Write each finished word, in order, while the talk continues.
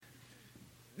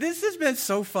This has been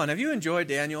so fun. Have you enjoyed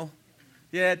Daniel?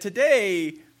 Yeah,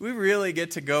 today we really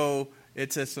get to go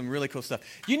into some really cool stuff.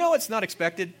 You know what's not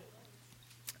expected?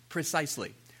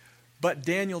 Precisely. But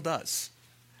Daniel does.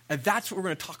 And that's what we're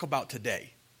going to talk about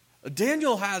today.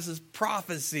 Daniel has this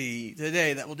prophecy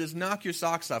today that will just knock your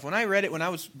socks off. When I read it, when I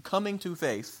was coming to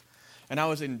faith, and I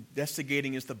was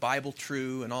investigating, is the Bible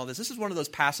true and all this, this is one of those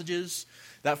passages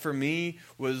that for me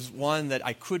was one that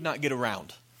I could not get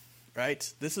around,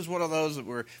 right? This is one of those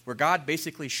where God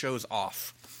basically shows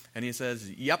off. And he says,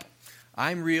 yep,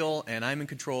 I'm real and I'm in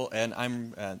control, and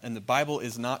and the Bible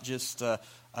is not just a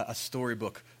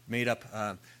storybook made up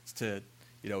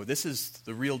this is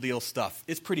the real deal stuff.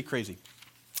 It's pretty crazy.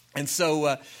 And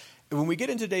so when we get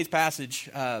into today's passage,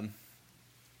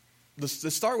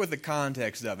 let's start with the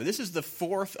context of it. This is the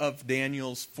fourth of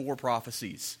Daniel's 4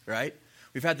 prophecies, right?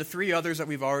 We've had the 3 others that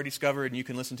we've already discovered, and you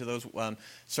can listen to those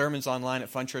sermons online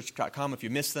at funchurch.com if you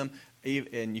missed them.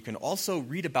 And you can also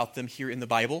read about them here in the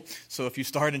Bible. So if you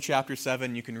start in chapter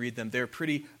 7, you can read them. They're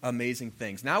pretty amazing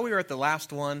things. Now we are at the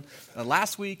last one.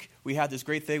 Last week, we had this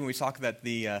great thing when we talked about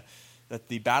that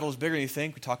the battle is bigger than you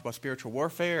think. We talked about spiritual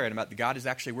warfare and about the God is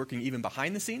actually working even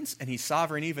behind the scenes, and he's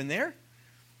sovereign even there.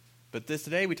 But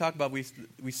today we talk about, we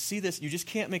see this, you just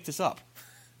can't make this up.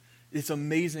 It's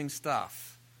amazing stuff.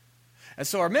 And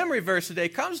so our memory verse today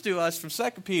comes to us from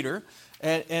 2 Peter,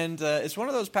 and it's one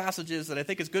of those passages that I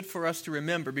think is good for us to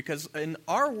remember, because in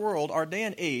our world, our day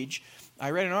and age,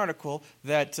 I read an article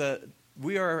that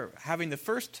we are having the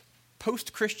first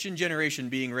post-Christian generation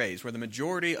being raised, where the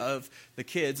majority of the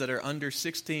kids that are under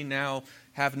 16 now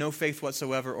have no faith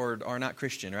whatsoever or are not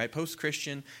Christian, right?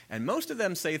 Post-Christian. And most of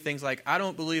them say things like, I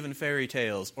don't believe in fairy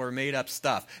tales or made-up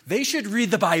stuff. They should read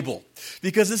the Bible,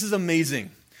 because this is amazing.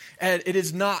 And it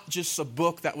is not just a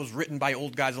book that was written by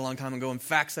old guys a long time ago. In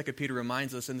fact, 2 Peter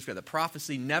reminds us in the scripture that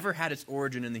prophecy never had its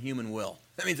origin in the human will.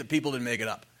 That means that people didn't make it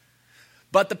up.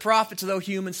 But the prophets, though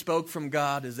human, spoke from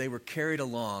God as they were carried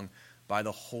along by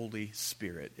the Holy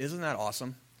Spirit. Isn't that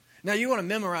awesome? Now, you want to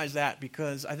memorize that,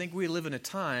 because I think we live in a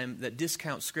time that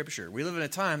discounts Scripture. We live in a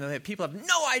time that people have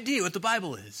no idea what the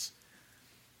Bible is.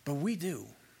 But we do.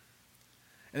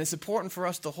 And it's important for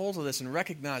us to hold to this and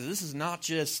recognize this is not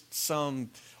just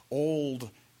some old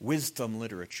wisdom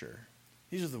literature.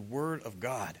 These are the Word of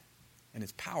God, and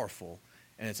it's powerful,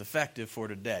 and it's effective for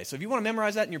today. So if you want to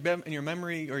memorize that in your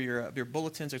memory or your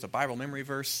bulletins, there's a Bible memory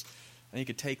verse. And you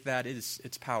could take that.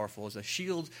 It's powerful as a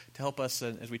shield to help us,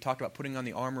 as we talked about putting on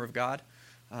the armor of God,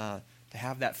 to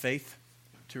have that faith,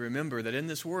 to remember that in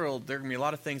this world there are going to be a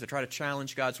lot of things that try to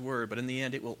challenge God's word, but in the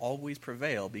end it will always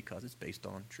prevail because it's based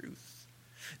on truth.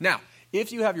 Now,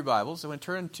 if you have your Bibles, I'm going to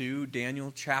turn to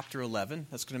Daniel chapter 11.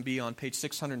 That's going to be on page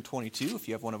 622 if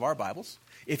you have one of our Bibles.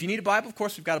 If you need a Bible, of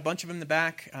course, we've got a bunch of them in the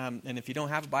back. And if you don't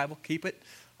have a Bible, keep it.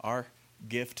 Our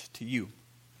gift to you.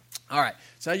 All right,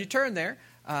 so as you turn there,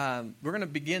 we're going to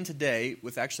begin today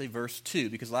with actually verse 2,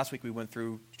 because last week we went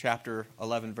through chapter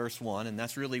 11, verse 1, and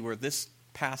that's really where this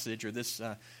passage or this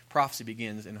prophecy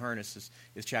begins in earnest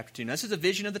is chapter 2. Now, this is a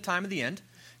vision of the time of the end.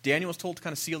 Daniel was told to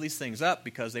kind of seal these things up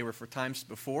because they were for times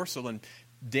before. So when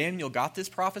Daniel got this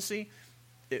prophecy,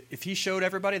 if he showed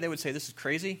everybody, they would say, this is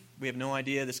crazy. We have no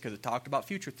idea this because it talked about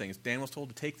future things. Daniel was told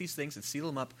to take these things and seal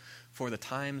them up for the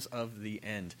times of the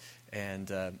end.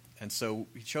 And so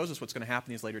he shows us what's going to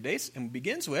happen in these later days. And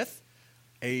begins with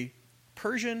a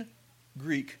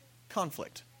Persian-Greek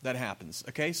conflict that happens.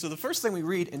 Okay, so the first thing we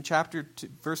read in chapter 2,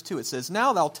 verse 2, it says,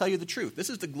 now I'll tell you the truth.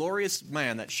 This is the glorious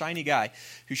man, that shiny guy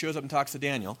who shows up and talks to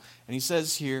Daniel. And he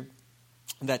says here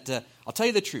that, I'll tell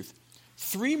you the truth.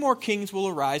 3 more kings will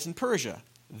arise in Persia.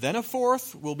 Then a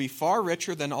 4th will be far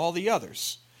richer than all the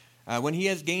others. When he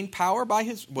has gained power by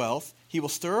his wealth, he will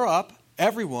stir up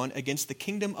everyone against the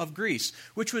kingdom of Greece,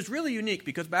 which was really unique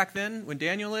because back then, when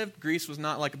Daniel lived, Greece was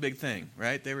not like a big thing,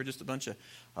 right? They were just a bunch of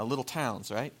little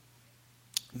towns, right?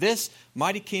 This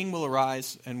mighty king will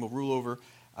arise and will rule over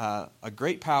a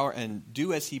great power and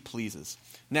do as he pleases.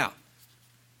 Now,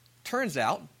 turns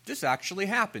out this actually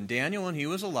happened. Daniel, when he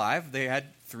was alive, they had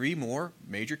 3 more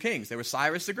major kings. There was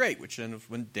Cyrus the Great, which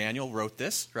when Daniel wrote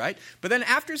this, right? But then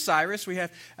after Cyrus, we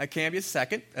have Cambyses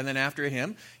II, and then after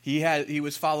him, he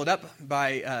was followed up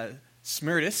by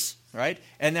Smerdis, right?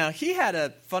 And now he had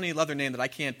a funny other name that I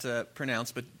can't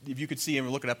pronounce, but if you could see him or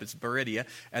look it up, it's Baridia.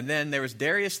 And then there was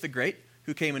Darius the Great,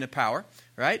 who came into power,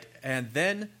 right? And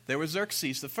then there was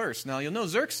Xerxes the first. Now, you'll know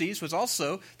Xerxes was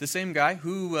also the same guy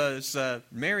who was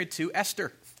married to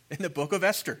Esther in the book of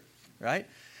Esther, right?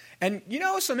 And you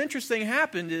know, some interesting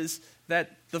happened is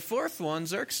that the 4th one,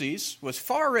 Xerxes, was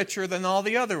far richer than all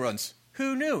the other ones.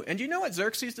 Who knew? And you know what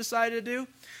Xerxes decided to do?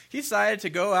 He decided to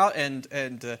go out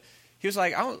and he was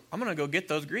like, I'm going to go get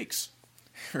those Greeks.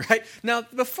 Right? Now,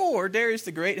 before, Darius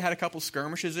the Great had a couple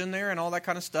skirmishes in there and all that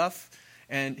kind of stuff,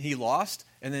 and he lost.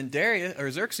 And then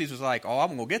Xerxes was like, I'm going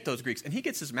to go get those Greeks. And he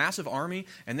gets this massive army,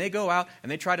 and they go out,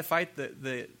 and they try to fight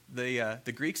the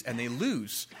Greeks, and they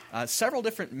lose several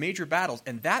different major battles.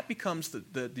 And that becomes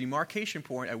the demarcation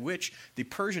point at which the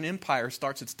Persian Empire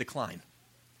starts its decline.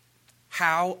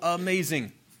 How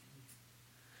amazing.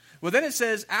 Well, then it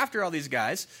says, after all these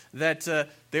guys, that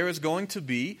there is going to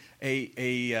be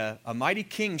a mighty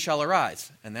king shall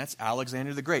arise, and that's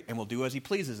Alexander the Great, and will do as he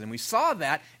pleases. And we saw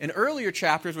that in earlier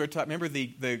chapters where remember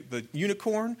the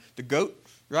unicorn, the goat,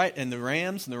 right, and the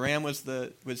rams, and the ram was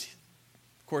of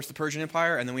course the Persian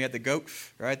Empire, and then we had the goat,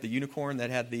 right, the unicorn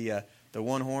that had the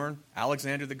one horn,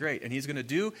 Alexander the Great, and he's going to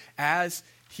do as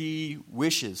he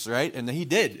wishes, right? And he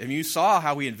did. I mean, you saw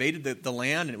how he invaded the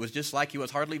land, and it was just like he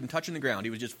was hardly even touching the ground. He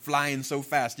was just flying so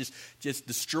fast, just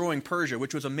destroying Persia,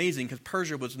 which was amazing because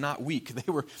Persia was not weak.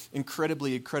 They were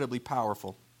incredibly, incredibly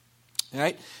powerful. All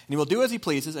right? And he will do as he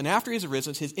pleases, and after he has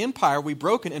arisen, his empire will be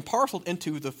broken and parceled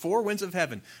into the four winds of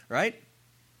heaven, right?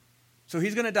 So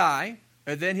he's going to die,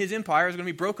 and then his empire is going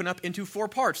to be broken up into four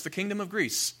parts, the kingdom of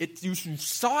Greece. You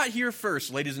saw it here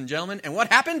first, ladies and gentlemen, and what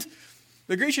happened?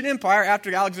 The Grecian Empire,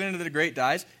 after Alexander the Great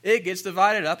dies, it gets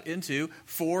divided up into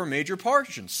four major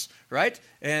portions, right?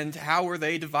 And how were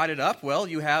they divided up? Well,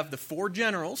 you have the four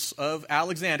generals of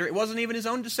Alexander. It wasn't even his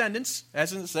own descendants,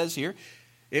 as it says here.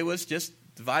 It was just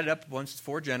divided up amongst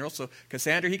four generals. So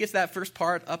Cassander, he gets that first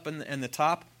part up in the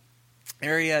top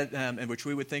area, in which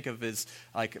we would think of as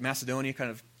like Macedonia,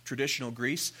 kind of traditional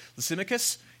Greece.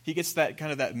 Lysimachus, he gets that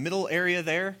kind of that middle area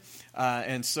there.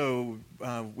 And so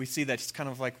we see that it's kind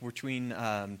of like between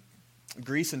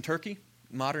Greece and Turkey,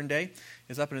 modern day,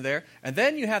 is up into there. And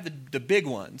then you have the big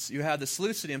ones. You have the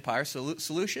Seleucid Empire,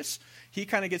 Seleucus. He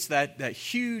kind of gets that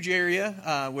huge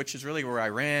area, which is really where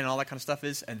Iran and all that kind of stuff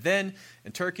is. And then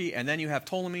in Turkey, and then you have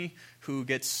Ptolemy, who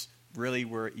gets really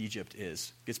where Egypt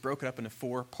is. Gets broken up into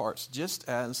four parts, just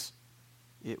as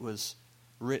it was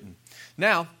written.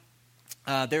 Now,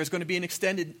 there's going to be an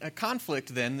extended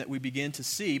conflict then that we begin to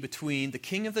see between the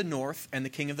king of the north and the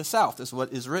king of the south, is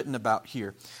what is written about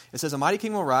here. It says, a mighty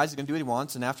king will rise, he's going to do what he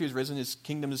wants, and after he's risen, his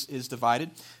kingdom is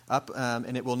divided up,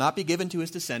 and it will not be given to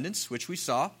his descendants, which we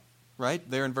saw right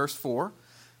there in verse 4,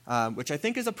 which I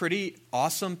think is a pretty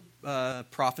awesome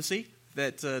prophecy,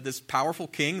 that this powerful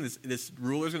king, this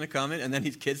ruler is going to come in, and then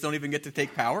his kids don't even get to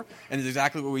take power, and it's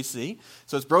exactly what we see.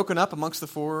 So it's broken up amongst the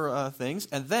four things,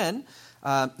 and then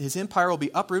his empire will be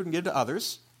uprooted and given to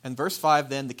others. And verse 5,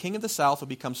 then, the king of the south will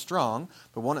become strong,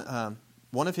 but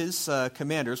one of his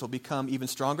commanders will become even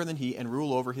stronger than he and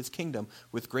rule over his kingdom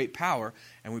with great power.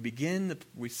 And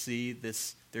we see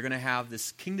this, they're going to have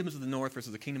this kingdoms of the north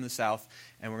versus the kingdom of the south,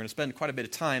 and we're going to spend quite a bit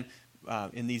of time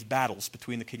in these battles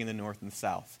between the king of the north and the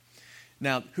south.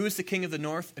 Now, who is the king of the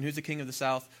north and who's the king of the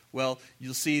south? Well,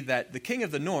 you'll see that the king of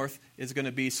the north is going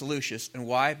to be Seleucus. And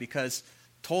why? Because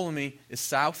Ptolemy is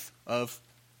south of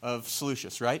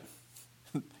Seleucus, right?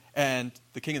 And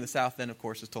the king of the south then, of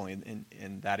course, is Ptolemy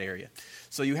in that area.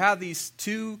 So you have these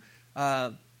two,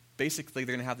 basically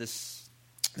they're going to have this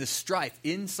strife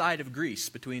inside of Greece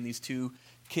between these two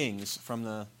kings from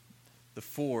the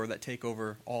four that take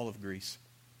over all of Greece.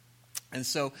 And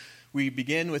so we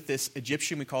begin with this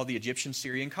we call the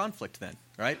Egyptian-Syrian conflict then,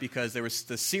 right? Because there was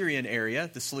the Syrian area,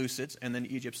 the Seleucids, and then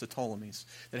Egypt's the Ptolemies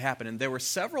that happened. And there were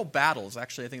several battles,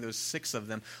 actually I think there was 6 of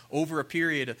them, over a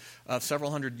period of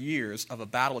several hundred years of a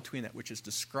battle between that, which is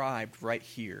described right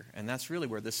here. And that's really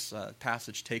where this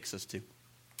passage takes us to.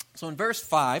 So in verse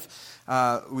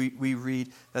 5, we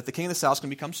read that the king of the south is going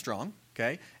to become strong,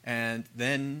 okay? And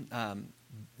then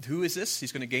who is this?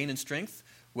 He's going to gain in strength.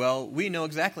 Well, we know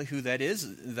exactly who that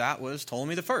is. That was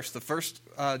Ptolemy the first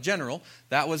general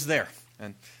that was there.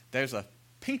 And there's a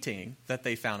painting that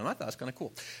they found, and I thought it was kind of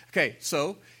cool. Okay,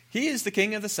 so he is the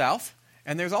king of the south,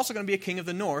 and there's also going to be a king of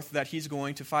the north that he's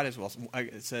going to fight as well.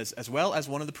 It says, as well as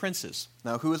one of the princes.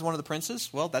 Now, who is one of the princes?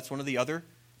 Well, that's one of the other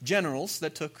generals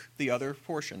that took the other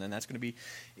portion, and that's going to be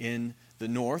in the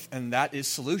north, and that is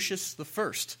Seleucus the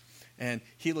first. And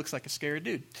he looks like a scary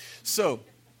dude. So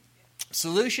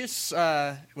Seleucus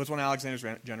was one of Alexander's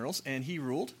generals, and he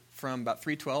ruled from about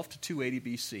 312 to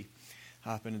 280 BC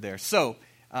up into there. So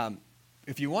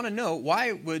if you want to know,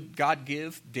 why would God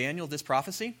give Daniel this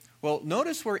prophecy? Well,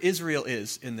 notice where Israel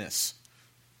is in this.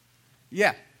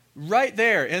 Yeah, right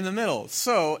there in the middle.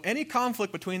 So any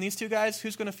conflict between these two guys,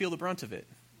 who's going to feel the brunt of it?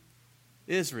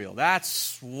 Israel.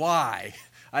 That's why.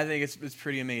 I think it's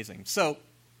pretty amazing. So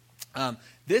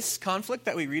this conflict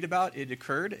that we read about, it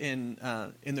occurred in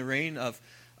the reign of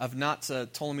not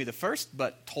Ptolemy the first,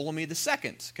 but Ptolemy the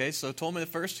second. Okay, so Ptolemy the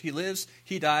first, he lives,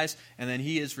 he dies, and then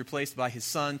he is replaced by his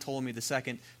son, Ptolemy the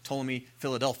second, Ptolemy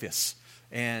Philadelphus.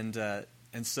 And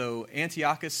so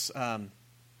Antiochus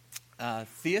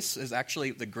Theus is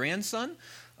actually the grandson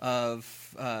of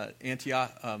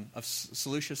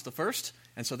Seleucus the first.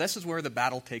 And so this is where the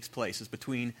battle takes place, is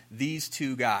between these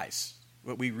two guys,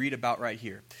 what we read about right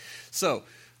here. So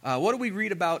what do we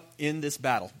read about in this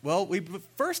battle? Well,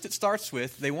 first it starts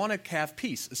with they want to have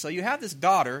peace. So you have this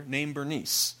daughter named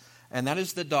Bernice, and that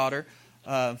is the daughter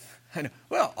of,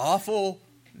 awful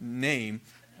name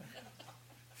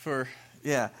for,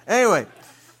 Anyway,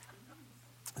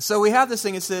 so we have this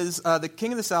thing. It says, the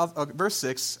king of the south, verse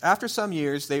 6, after some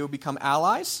years they will become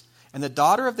allies, and the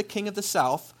daughter of the king of the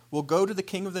south will go to the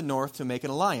king of the north to make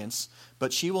an alliance,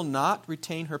 but she will not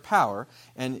retain her power,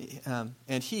 and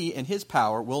he and his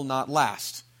power will not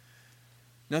last.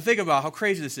 Now think about how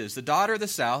crazy this is. The daughter of the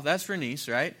south, that's Bernice,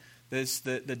 right? This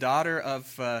the daughter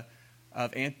of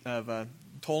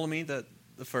Ptolemy the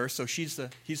first. So she's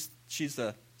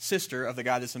the sister of the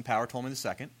guy that's in power, Ptolemy the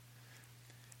second.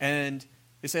 And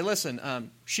they say,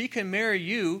 listen, she can marry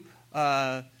you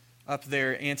up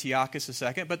there, Antiochus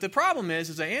II. But the problem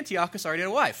is that Antiochus already had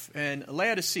a wife, and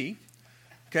Laodicea,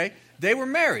 okay, they were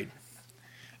married.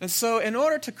 And so in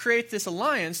order to create this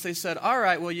alliance, they said, all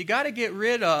right, well, you got to get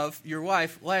rid of your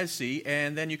wife, Laodicea,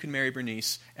 and then you can marry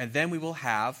Bernice, and then we will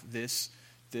have this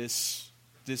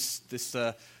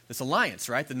alliance,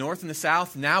 right? The north and the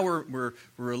south, now we're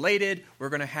related, we're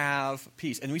going to have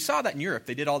peace. And we saw that in Europe.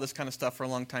 They did all this kind of stuff for a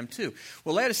long time too.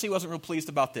 Well, Laodicea wasn't real pleased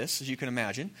about this, as you can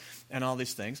imagine, and all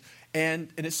these things.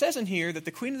 And it says in here that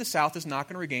the queen of the south is not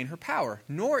going to regain her power,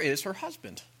 nor is her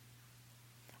husband.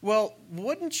 Well,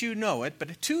 wouldn't you know it,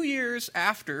 but 2 years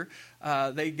after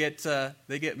they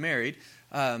get married,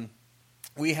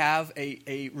 we have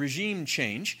a regime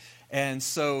change. And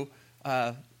so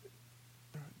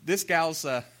this gal's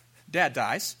dad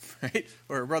dies, right?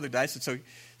 Or her brother dies. And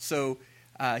so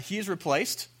he is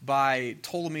replaced by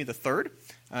Ptolemy III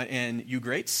and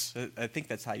Eugrates. I think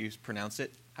that's how you pronounce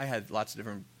it. I had lots of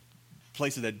different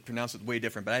places that pronounce it way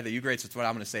different, but the Eugrates is what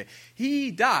I'm going to say.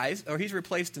 He dies, or he's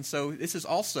replaced, and so this is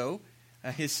also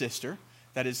his sister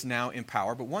that is now in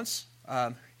power. But once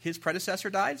his predecessor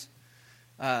dies,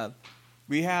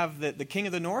 we have the king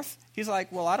of the north. He's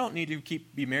like, well, I don't need to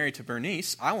be married to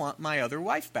Bernice. I want my other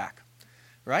wife back,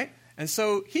 right? And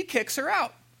so he kicks her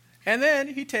out. And then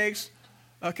he takes,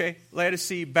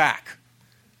 Laodicea back.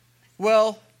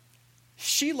 Well,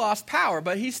 she lost power,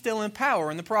 but he's still in power,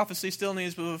 and the prophecy still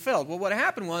needs to be fulfilled. Well, what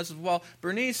happened was, while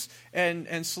Bernice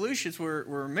and Seleucus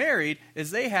were married, is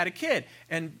they had a kid.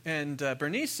 And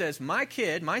Bernice says, my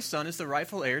son, is the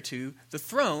rightful heir to the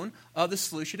throne of the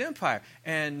Seleucid Empire.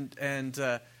 And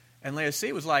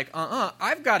Laodicea was like,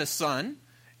 I've got a son,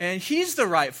 and he's the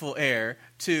rightful heir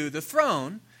to the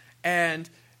throne. And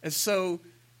so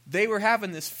they were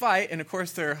having this fight, and of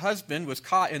course their husband was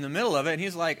caught in the middle of it, and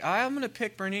he's like, I'm going to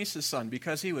pick Bernice's son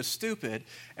because he was stupid.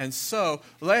 And so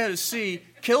Laodicea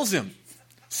kills him.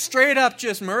 Straight up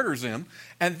just murders him.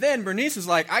 And then Bernice is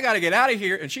like, I got to get out of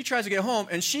here, and she tries to get home,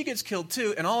 and she gets killed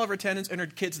too, and all of her attendants and her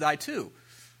kids die too.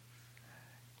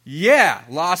 Yeah,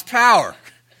 lost power.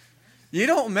 You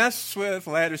don't mess with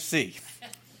Laodicea.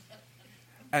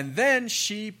 And then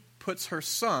she puts her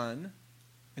son,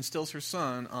 instills her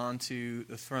son onto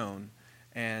the throne,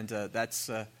 and that's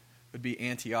would be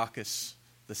Antiochus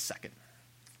II.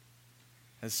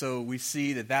 And so we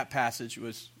see that passage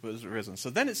was arisen. So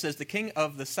then it says the king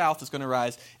of the south is going to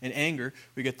rise in anger.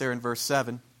 We get there in verse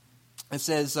 7. It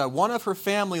says, one of her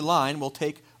family line will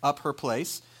take up her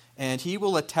place, and he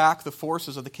will attack the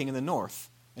forces of the king of the north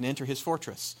and enter his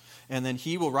fortress. And then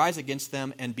he will rise against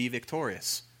them and be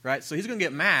victorious. Right? So he's going to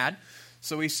get mad.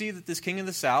 So we see that this king of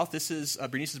the south, this is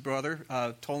Bernice's brother,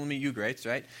 Ptolemy Eugrates,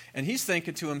 right? And he's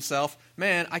thinking to himself,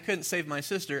 man, I couldn't save my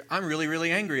sister. I'm really, really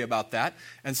angry about that.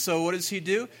 And so what does he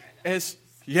do?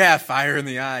 Fire in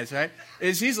the eyes, right?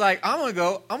 He's like, I'm going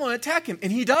to attack him.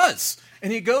 And he does.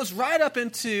 And he goes right up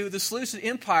into the Seleucid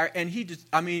Empire, and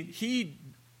he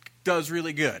does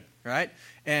really good, right?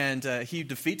 And he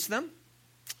defeats them,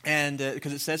 and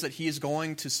because it says that he is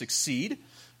going to succeed,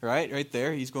 right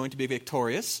there. He's going to be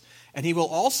victorious. And he will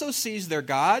also seize their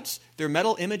gods, their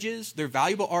metal images, their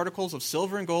valuable articles of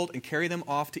silver and gold, and carry them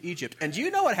off to Egypt. And do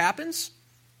you know what happens?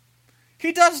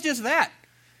 He does just that.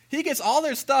 He gets all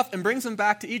their stuff and brings them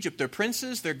back to Egypt. Their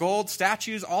princes, their gold,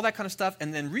 statues, all that kind of stuff.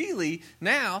 And then really,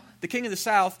 now, the king of the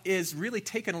south is really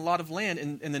taking a lot of land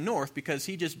in the north because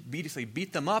he just basically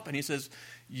beat them up. And he says,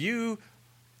 you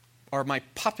are my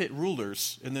puppet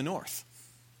rulers in the north.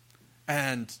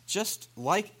 And just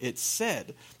like it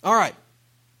said. All right.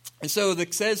 And so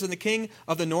it says, and the king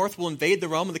of the north will invade the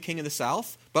realm of the king of the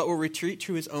south, but will retreat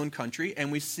to his own country.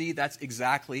 And we see that's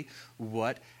exactly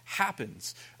what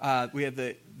happens. We have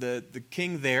the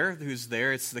king there, who's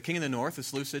there. It's the king of the north, the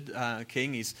Seleucid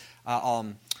king. He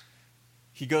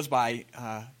goes by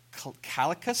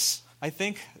Calicus, I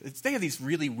think. They have these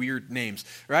really weird names,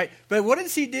 right? But what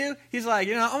does he do? He's like,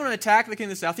 I'm going to attack the king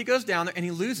of the south. He goes down there and he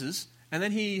loses. And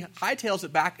then he hightails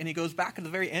it back, and he goes back to the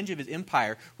very edge of his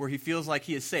empire where he feels like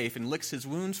he is safe and licks his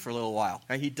wounds for a little while.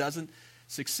 Right? He doesn't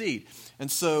succeed. And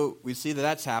so we see that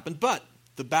that's happened, but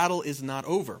the battle is not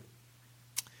over.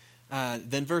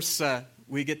 Then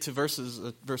we get to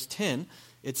verse 10.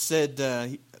 It said,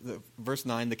 verse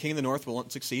 9, the king of the north will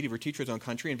not succeed. He will retreat to his own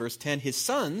country. In verse 10, his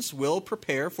sons will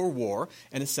prepare for war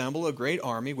and assemble a great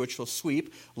army which will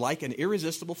sweep like an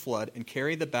irresistible flood and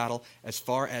carry the battle as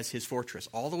far as his fortress,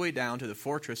 all the way down to the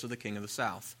fortress of the king of the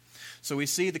south. So we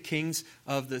see the kings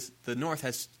of the north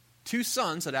has two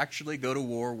sons that actually go to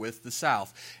war with the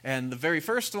south. And the very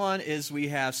first one is we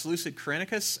have Seleucid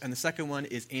Ceranicus, and the second one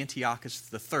is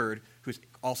Antiochus III, who's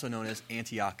also known as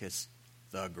Antiochus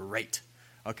the Great.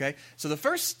 Okay, so the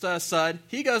first son,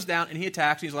 he goes down and he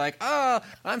attacks. He's like,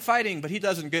 I'm fighting, but he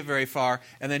doesn't get very far.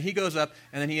 And then he goes up,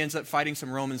 and then he ends up fighting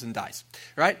some Romans and dies.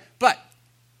 Right? But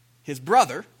his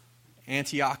brother,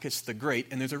 Antiochus the Great,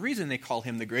 and there's a reason they call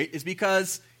him the Great, is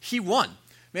because he won.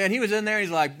 Man, he was in there, he's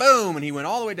like, boom, and he went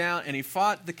all the way down, and he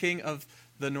fought the king of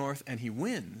the north, and he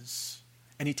wins.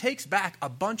 And he takes back a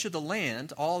bunch of the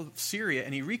land, all of Syria,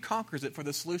 and he reconquers it for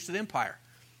the Seleucid Empire.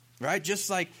 Right? Just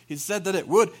like he said that it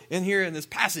would in here in this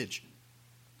passage.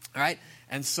 All right?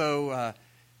 And so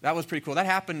that was pretty cool. That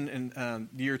happened in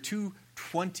the year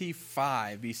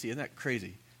 225 BC. Isn't that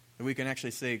crazy? That we can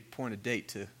actually point a date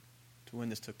to when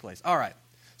this took place. All right.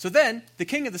 So then the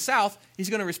king of the south, he's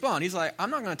going to respond. He's like,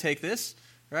 I'm not going to take this.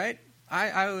 Right?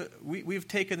 We've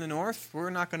taken the north.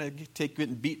 We're not going to take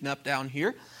getting beaten up down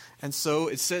here. And so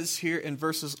it says here in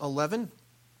verses 11,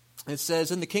 it says,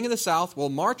 and the king of the south will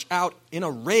march out in a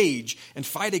rage and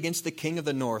fight against the king of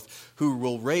the north, who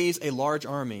will raise a large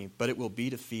army, but it will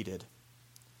be defeated.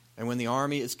 And when the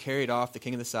army is carried off, the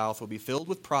king of the south will be filled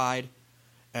with pride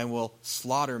and will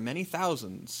slaughter many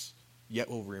thousands,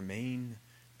 yet will remain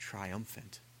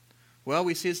triumphant. Well,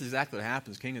 we see this is exactly what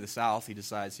happens. King of the south, he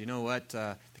decides, you know what?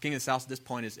 The king of the south at this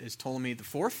point is Ptolemy the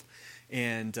Fourth,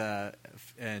 and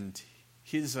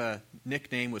his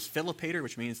nickname was Philopator,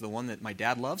 which means the one that my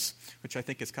dad loves, which I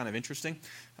think is kind of interesting.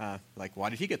 Like, why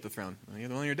did he get the throne? Well, you're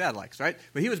the one your dad likes, right?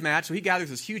 But he was mad, so he gathers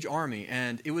this huge army,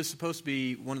 and it was supposed to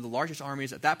be one of the largest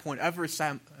armies at that point ever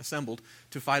assembled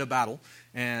to fight a battle.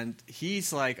 And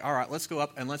he's like, all right, let's go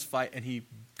up and let's fight. And he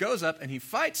goes up and he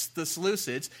fights the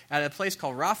Seleucids at a place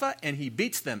called Rapha, and he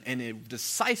beats them in a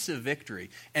decisive victory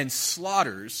and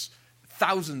slaughters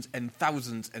thousands and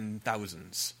thousands and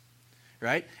thousands.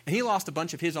 Right? And he lost a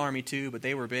bunch of his army too, but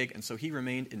they were big, and so he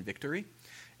remained in victory.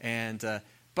 And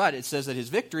but it says that his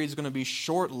victory is going to be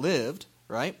short-lived,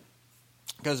 right?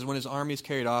 Because when his army is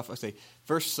carried off,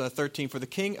 verse 13, for the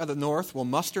king of the north will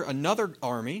muster another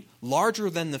army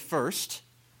larger than the first,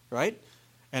 right?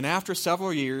 And after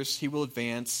several years, he will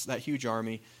advance that huge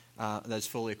army that is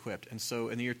fully equipped. And so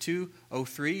in the year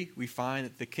 203, we find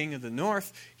that the king of the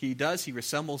north, he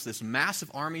resembles this massive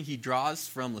army he draws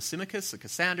from Lysimachus, the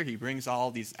Cassander. He brings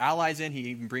all these allies in. He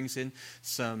even brings in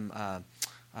some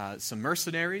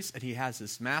mercenaries, and he has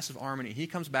this massive army. And he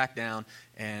comes back down,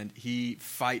 and he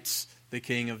fights the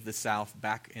king of the south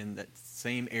back in that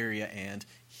same area, and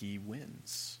he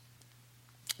wins.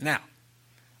 Now,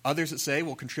 others that say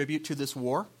will contribute to this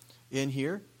war in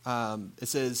here. It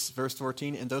says, verse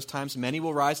 14, in those times many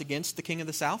will rise against the king of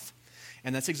the south.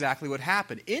 And that's exactly what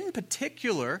happened. In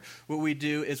particular, what we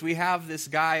do is we have this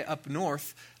guy up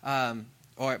north, and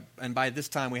by this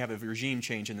time we have a regime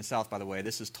change in the south, by the way.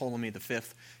 This is Ptolemy V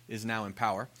is now in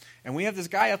power. And we have this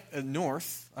guy up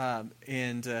north,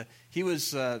 and he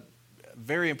was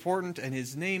very important, and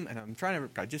his name, and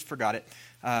I just forgot it.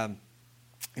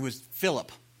 It was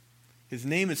Philip. His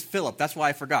name is Philip. That's why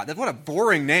I forgot. What a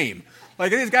boring name.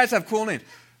 Like, these guys have cool names.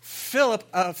 Philip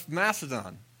of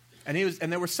Macedon. And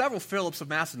there were several Philips of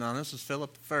Macedon. This was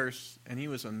Philip first, and he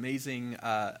was an amazing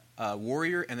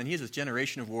warrior, and then he has this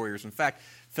generation of warriors. In fact,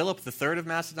 Philip III of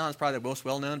Macedon is probably the most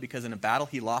well-known because in a battle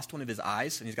he lost one of his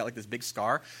eyes, and he's got like this big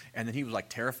scar, and then he was like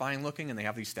terrifying looking, and they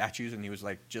have these statues, and he was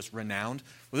like just renowned.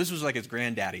 Well, this was like his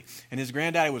granddaddy, and his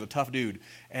granddaddy was a tough dude,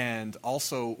 and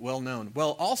also well-known.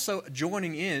 Well, also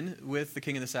joining in with the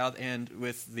king of the south and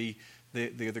with the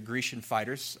Grecian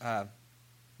fighters,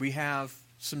 we have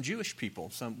some Jewish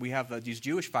people. We have these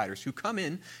Jewish fighters who come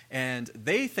in, and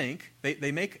they think,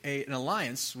 they make an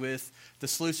alliance with the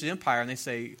Seleucid Empire, and they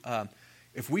say,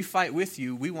 if we fight with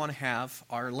you, we want to have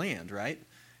our land, right?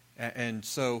 And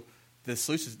so the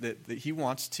Seleucid, he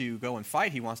wants to go and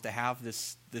fight. He wants to have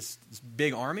this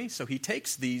big army. So he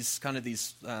takes these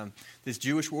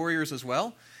Jewish warriors as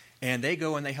well, and they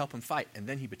go and they help him fight. And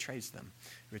then he betrays them,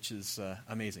 which is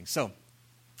amazing. So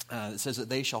it says that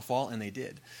they shall fall, and they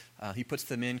did. He puts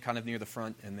them in kind of near the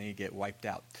front, and they get wiped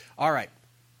out. All right.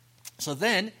 So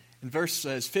then, in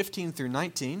verses 15 through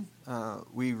 19,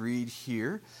 we read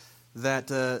here that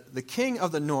the king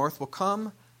of the north will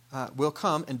come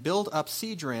and build up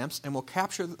siege ramps and will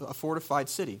capture a fortified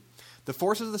city. The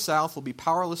forces of the south will be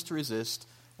powerless to resist,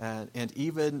 and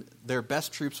even their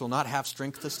best troops will not have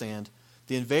strength to stand.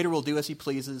 The invader will do as he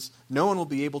pleases. No one will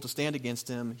be able to stand against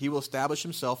him. He will establish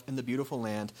himself in the beautiful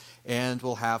land and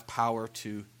will have power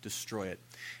to destroy it.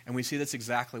 And we see that's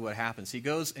exactly what happens. He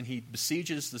goes and he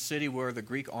besieges the city where the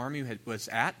Greek army was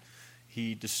at.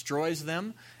 He destroys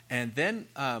them. And then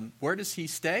where does he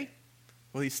stay?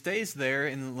 Well, he stays there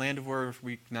in the land of where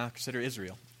we now consider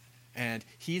Israel. And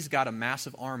he's got a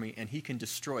massive army, and he can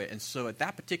destroy it. And so at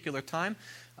that particular time,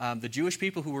 the Jewish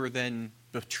people who were then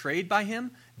betrayed by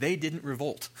him, they didn't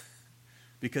revolt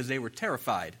because they were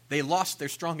terrified. They lost their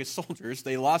strongest soldiers.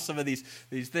 They lost some of these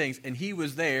things. And he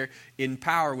was there in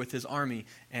power with his army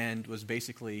and was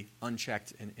basically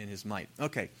unchecked in his might.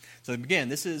 Okay, so again,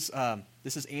 this is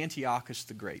Antiochus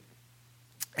the Great.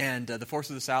 And the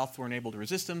forces of the south weren't able to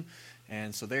resist him.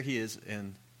 And so there he is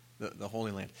in the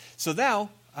Holy Land. So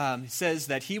now, he says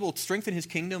that he will strengthen his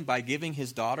kingdom by giving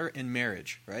his daughter in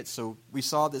marriage. Right? So we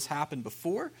saw this happen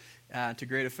before to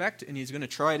great effect, and he's going to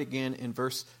try it again in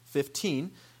verse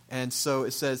 15. And so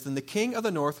it says, then the king of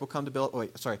the north will come to build...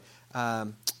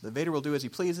 the invader will do as he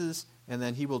pleases, and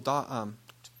then he will...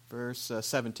 verse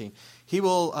 17. He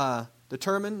will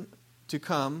determine to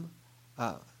come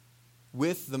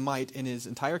with the might in his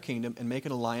entire kingdom and make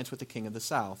an alliance with the king of the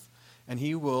south. And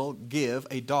he will give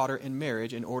a daughter in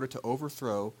marriage in order to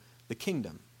overthrow the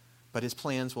kingdom. But his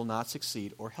plans will not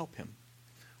succeed or help him.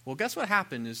 Well, guess what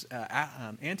happened is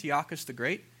Antiochus the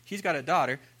Great, he's got a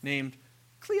daughter named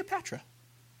Cleopatra.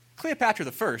 Cleopatra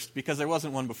the First, because there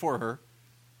wasn't one before her.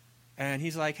 And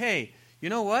he's like, hey, you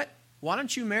know what? Why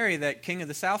don't you marry that king of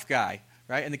the south guy?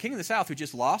 Right? And the king of the south who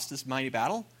just lost this mighty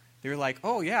battle, they were like,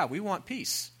 oh yeah, we want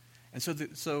peace. And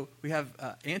so we have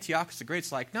Antiochus the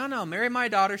Great's like, no, marry my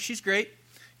daughter. She's great.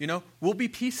 We'll be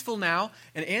peaceful now.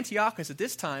 And Antiochus at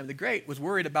this time, the Great, was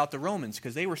worried about the Romans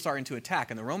because they were starting to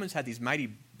attack. And the Romans had these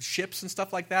mighty ships and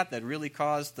stuff like that really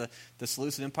caused the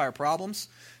Seleucid Empire problems.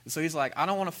 And so he's like, I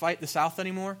don't want to fight the south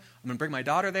anymore. I'm going to bring my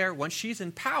daughter there. Once she's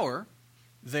in power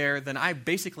there, then I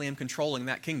basically am controlling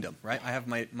that kingdom, right? I have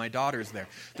my daughters there.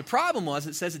 The problem was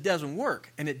it says it doesn't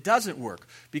work. And it doesn't work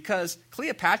because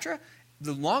Cleopatra...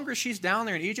 the longer she's down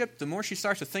there in Egypt, the more she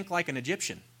starts to think like an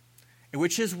Egyptian.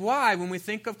 Which is why when we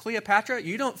think of Cleopatra,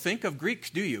 you don't think of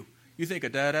Greeks, do you? You think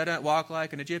of walk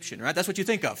like an Egyptian, right? That's what you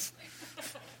think of.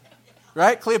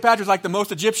 Right? Cleopatra's like the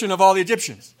most Egyptian of all the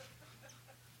Egyptians.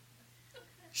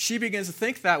 She begins to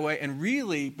think that way and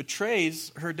really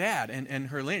betrays her dad and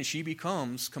her lineage. She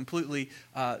becomes completely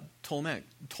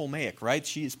Ptolemaic, right?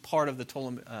 She is part of the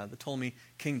Ptolemy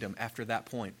kingdom after that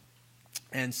point.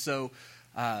 And so...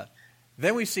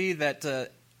 then we see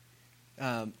that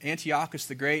Antiochus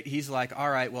the Great, he's like, all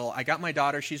right, well, I got my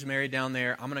daughter. She's married down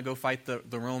there. I'm going to go fight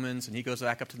the Romans. And he goes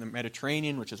back up to the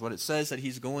Mediterranean, which is what it says that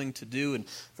he's going to do in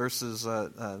verses,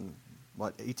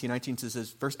 18, 19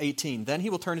 says, verse 18. Then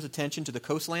he will turn his attention to the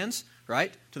coastlands,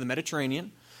 right, to the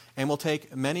Mediterranean, and will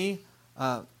take many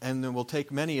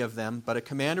of them. But a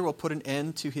commander will put an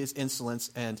end to his insolence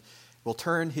and will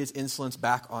turn his insolence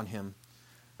back on him.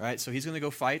 Right, so he's going to go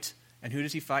fight. And who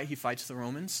does he fight? He fights the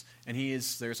Romans. And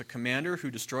there's a commander who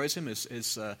destroys him,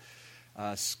 is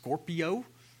Scorpio.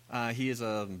 He is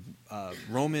a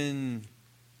Roman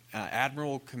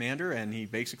admiral commander, and he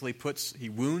basically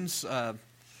wounds,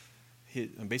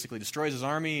 basically destroys his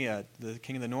army, the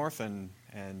king of the north, and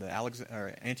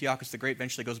Antiochus the Great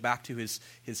eventually goes back to his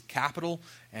capital,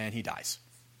 and he dies.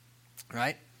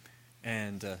 Right?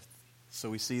 And so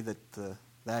we see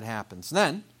that happens.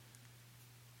 Then...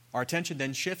 our attention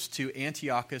then shifts to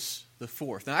Antiochus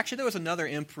IV. Now, actually, there was another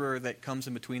emperor that comes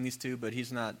in between these two, but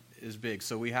he's not as big.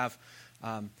 So we have,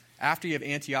 after you have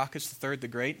Antiochus III the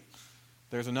Great,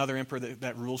 there's another emperor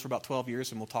that rules for about 12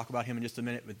 years, and we'll talk about him in just a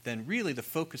minute. But then really the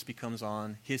focus becomes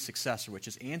on his successor, which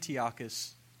is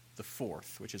Antiochus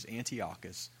IV, which is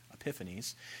Antiochus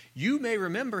Epiphanes. You may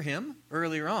remember him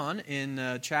earlier on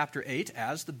in chapter 8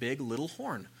 as the big little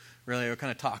horn. Really, it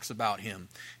kind of talks about him.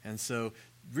 And so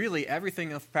really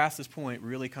everything past this point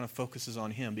really kind of focuses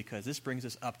on him, because this brings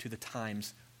us up to the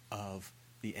times of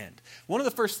the end. One of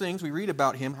the first things we read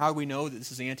about him, how we know that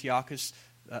this is Antiochus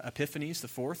Epiphanes, the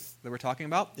fourth that we're talking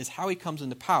about, is how he comes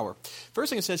into power.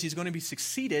 First thing it says, he's going to be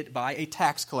succeeded by a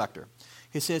tax collector.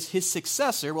 It says his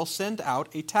successor will send out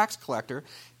a tax collector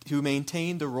to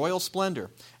maintain the royal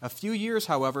splendor. A few years,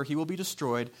 however, he will be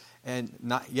destroyed, and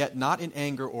not in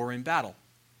anger or in battle.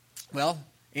 Well,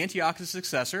 Antiochus'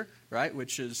 successor, right,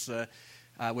 which was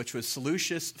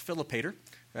Seleucus Philopator,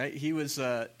 right?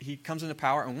 He comes into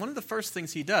power, and one of the first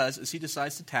things he does is he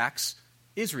decides to tax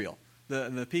Israel,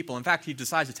 the people. In fact, he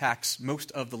decides to tax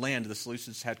most of the land the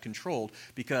Seleucids had controlled,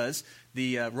 because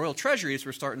the royal treasuries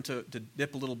were starting to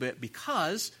dip a little bit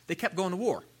because they kept going to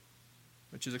war,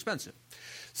 which is expensive.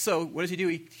 So what does he do?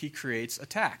 He creates a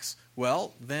tax.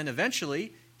 Well, then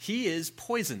eventually he is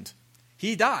poisoned.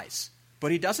 He dies,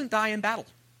 but he doesn't die in battle,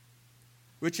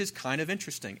 which is kind of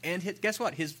interesting. And guess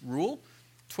what? His rule,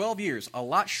 12 years, a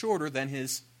lot shorter than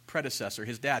his predecessor,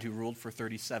 his dad, who ruled for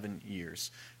 37 years,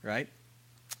 right?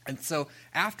 And so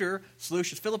after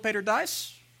Seleucus Philopator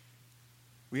dies,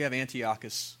 we have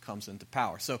Antiochus comes into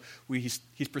power. So he's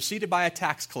preceded by a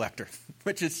tax collector,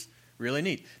 which is really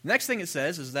neat. Next thing it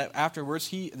says is that afterwards,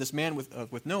 this man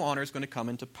with no honor is going to come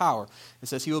into power. It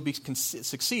says he will be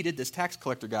succeeded, this tax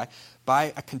collector guy,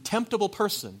 by a contemptible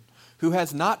person who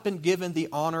has not been given the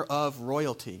honor of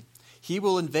royalty. He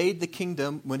will invade the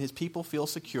kingdom when his people feel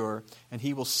secure, and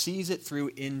he will seize it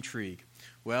through intrigue.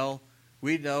 Well,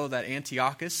 we know that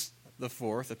Antiochus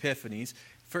IV, Epiphanes,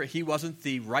 he wasn't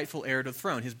the rightful heir to the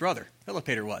throne. His brother,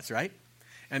 Philopator, was, right?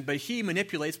 But he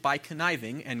manipulates by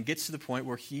conniving and gets to the point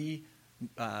where he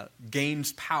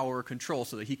gains power or control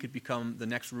so that he could become the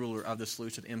next ruler of the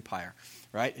Seleucid Empire,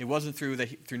 right? It wasn't through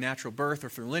natural birth or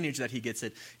through lineage that he gets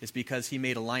it. It's because he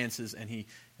made alliances and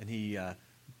he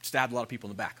stabbed a lot of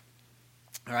people in the back.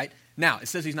 All right? Now, it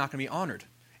says he's not going to be honored.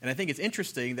 And I think it's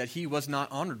interesting that he was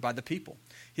not honored by the people.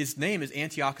 His name is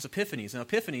Antiochus Epiphanes. Now,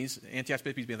 Antiochus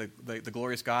Epiphanes being the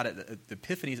glorious god, the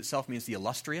Epiphanes itself means the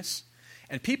illustrious.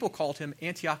 And people called him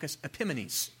Antiochus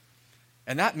Epimanes.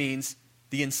 And that means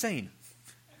the insane.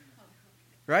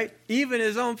 Right? Even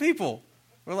his own people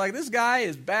were like, this guy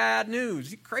is bad news.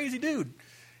 He's a crazy dude.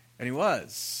 And he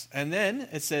was. And then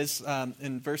it says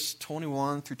in verse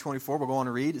 21 through 24, we're going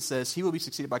to read, it says, he will be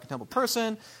succeeded by a contemptible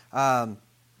person.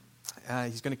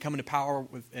 He's going to come into power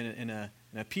in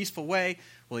a peaceful way.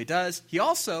 Well, he does. He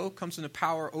also comes into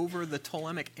power over the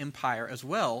Ptolemaic Empire as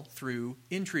well through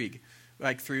intrigue,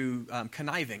 like through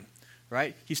conniving,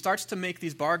 right? He starts to make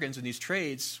these bargains and these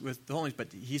trades with the Ptolemies,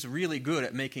 but he's really good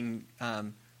at making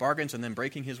bargains and then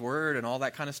breaking his word and all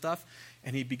that kind of stuff.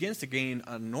 And he begins to gain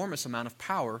an enormous amount of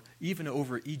power even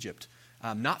over Egypt.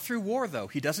 Not through war, though.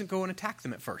 He doesn't go and attack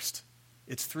them at first.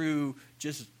 It's through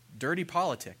just dirty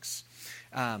politics.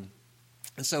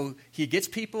 And so he gets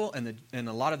people, and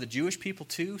a lot of the Jewish people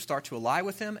too start to ally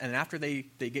with him. And after they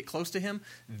get close to him,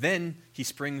 then he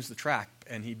springs the trap,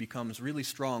 and he becomes really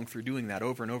strong through doing that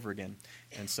over and over again.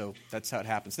 And so that's how it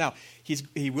happens. Now,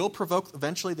 he will provoke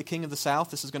eventually the king of the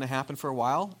south. This is going to happen for a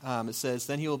while. It says,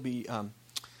 then he will be,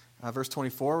 verse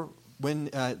 24, when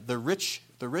the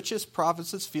richest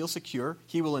provinces feel secure,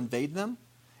 he will invade them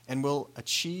and will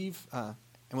achieve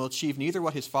neither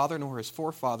what his father nor his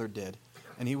forefather did.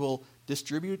 And he will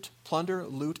distribute plunder,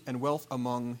 loot, and wealth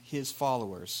among his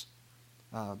followers.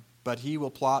 But he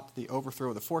will plot the overthrow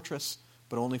of the fortress,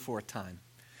 but only for a time.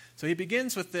 So he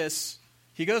begins with this.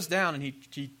 He goes down and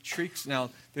he shrieks. Now,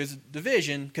 there's a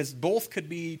division, because both could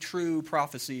be true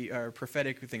prophecy or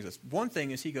prophetic things. One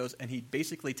thing is he goes and he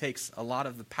basically takes a lot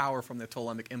of the power from the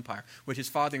Ptolemaic Empire, which his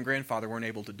father and grandfather weren't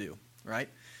able to do, right?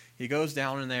 He goes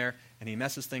down in there and he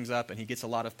messes things up and he gets a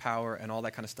lot of power and all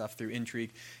that kind of stuff through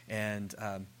intrigue.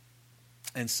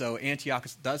 And so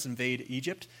Antiochus does invade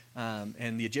Egypt,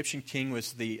 and the Egyptian king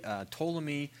was the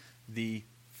Ptolemy the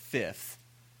Fifth.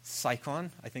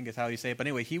 Sicon, I think is how you say it. But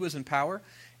anyway, he was in power,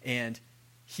 and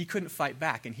he couldn't fight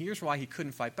back. And here's why he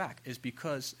couldn't fight back, is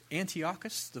because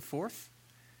Antiochus the Fourth,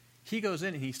 he goes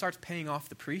in and he starts paying off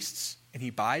the priests, and he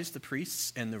buys the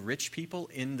priests and the rich people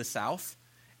in the south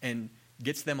and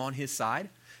gets them on his side.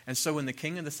 And so when the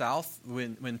king of the south,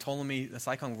 when Ptolemy the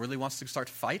Sicon really wants to start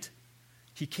to fight,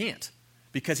 he can't,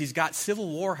 because he's got civil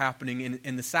war happening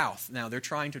in the south. Now, they're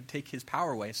trying to take his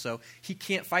power away, so he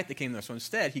can't fight the king of the north. So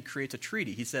instead, he creates a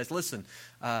treaty. He says, listen,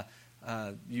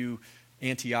 you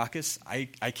Antiochus,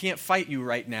 I can't fight you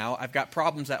right now. I've got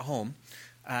problems at home.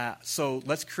 So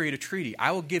let's create a treaty.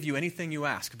 I will give you anything you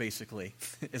ask, basically,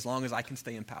 as long as I can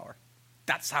stay in power.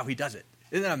 That's how he does it.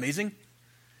 Isn't that amazing?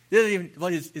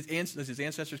 What his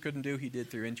ancestors couldn't do, he did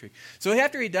through intrigue. So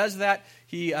after he does that,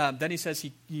 then he says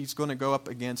he's going to go up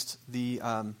against the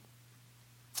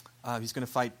he's going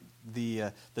to fight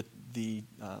the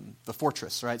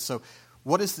fortress, right? So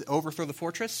what is the overthrow the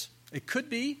fortress? It could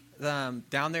be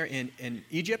down there in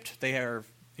Egypt. They are,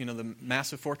 the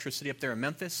massive fortress city up there in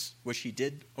Memphis, which he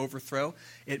did overthrow.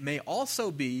 It may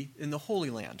also be in the Holy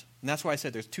Land. And that's why I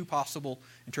said there's two possible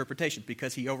interpretations,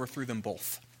 because he overthrew them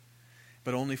both,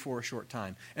 but only for a short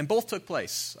time. And both took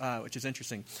place, which is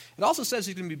interesting. It also says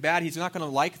he's going to be bad. He's not going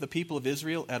to like the people of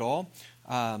Israel at all.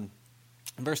 In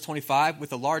verse 25,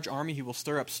 with a large army he will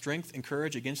stir up strength and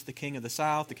courage against the king of the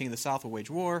south. The king of the south will wage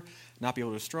war, not be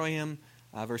able to destroy him.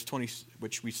 Verse 20,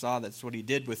 which we saw, that's what he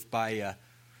did by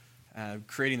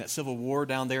creating that civil war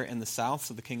down there in the south,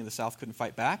 so the king of the south couldn't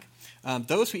fight back.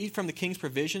 Those who eat from the king's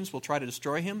provisions will try to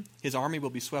destroy him. His army will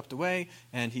be swept away,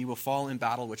 and he will fall in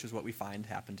battle, which is what we find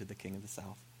happened to the king of the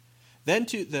south. Then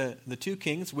the two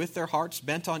kings, with their hearts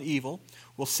bent on evil,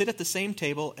 will sit at the same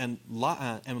table and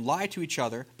lie to each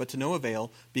other, but to no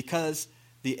avail, because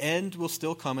the end will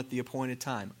still come at the appointed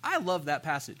time. I love that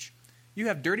passage. You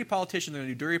have dirty politicians that are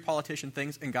going to do dirty politician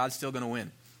things, and God's still going to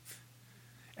win.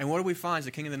 And what do we find?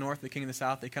 The king of the north, the king of the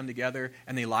south, they come together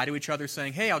and they lie to each other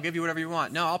saying, hey, I'll give you whatever you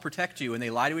want. No, I'll protect you. And they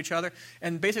lie to each other.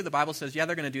 And basically the Bible says, yeah,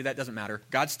 they're going to do that. Doesn't matter.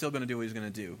 God's still going to do what he's going to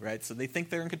do, right? So they think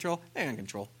they're in control. They're in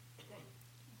control.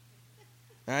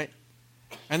 Right?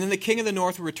 And then the king of the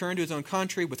north will return to his own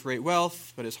country with great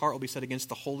wealth, but his heart will be set against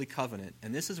the holy covenant.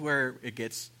 And this is where it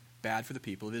gets bad for the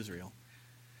people of Israel.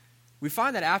 We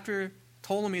find that after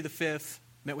Ptolemy V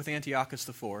met with Antiochus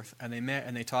IV, and they met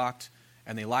and they talked,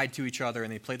 and they lied to each other,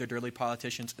 and they played their dirty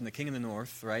politicians, and the king of the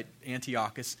north, right,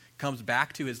 Antiochus, comes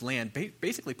back to his land,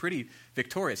 basically pretty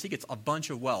victorious. He gets a bunch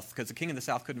of wealth, because the king of the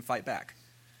south couldn't fight back.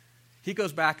 He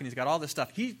goes back, and he's got all this stuff.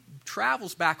 He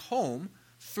travels back home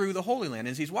through the Holy Land.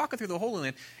 As he's walking through the Holy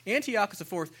Land, Antiochus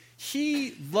IV,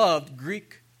 he loved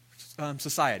Greek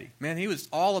society. Man, he was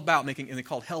all about making, and they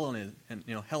called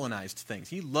Hellenized things.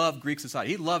 He loved Greek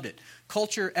society. He loved it.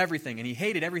 Culture, everything, and he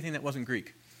hated everything that wasn't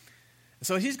Greek.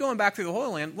 So he's going back through the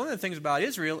Holy Land. One of the things about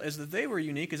Israel is that they were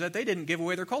unique, is that they didn't give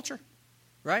away their culture.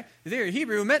 Right? Their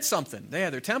Hebrew meant something. They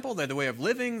had their temple, they had the way of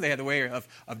living, they had the way of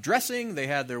dressing, they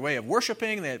had their way of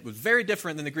worshiping. It was very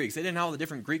different than the Greeks. They didn't have all the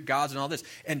different Greek gods and all this.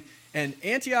 And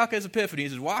Antiochus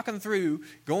Epiphanes is walking through,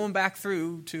 going back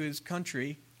through to his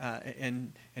country,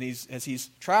 and as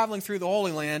he's traveling through the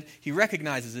Holy Land, he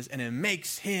recognizes this, and it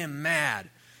makes him mad.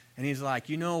 And he's like,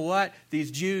 you know what?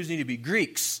 These Jews need to be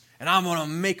Greeks, and I'm going to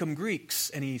make them Greeks.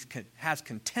 And he has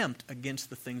contempt against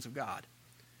the things of God.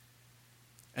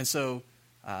 And so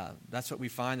that's what we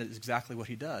find. That is exactly what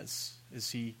he does. Is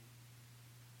he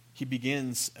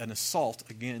begins an assault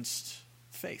against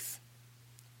faith,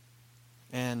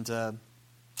 and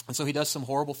so he does some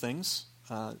horrible things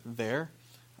there.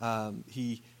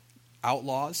 He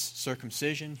outlaws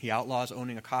circumcision. He outlaws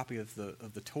owning a copy of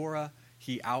the Torah.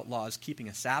 He outlaws keeping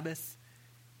a Sabbath.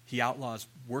 He outlaws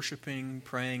worshiping,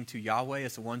 praying to Yahweh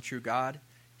as the one true God.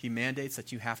 He mandates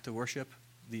that you have to worship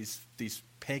these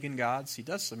pagan gods. He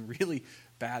does some really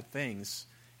bad things,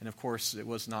 and of course it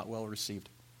was not well received.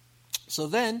 So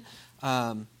then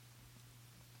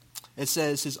it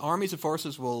says his armies and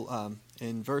forces will,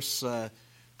 in verse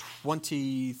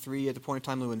 23, at the point of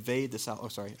time will invade the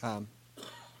south.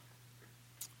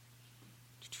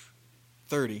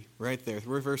 30, right there.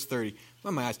 We're verse 30.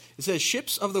 Oh, my eyes. It says,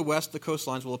 ships of the west, the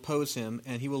coastlines, will oppose him,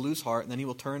 and he will lose heart, and then he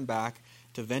will turn back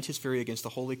to vent his fury against the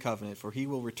holy covenant, for he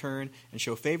will return and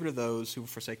show favor to those who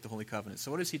forsake the holy covenant.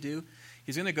 So what does he do?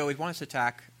 He's going to go. He wants to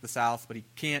attack the south, but he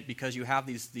can't, because you have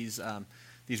these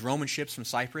Roman ships from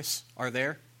Cyprus are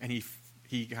there, and he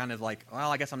kind of like, well,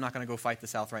 I guess I'm not going to go fight the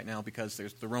south right now because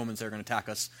there's the Romans that are going to attack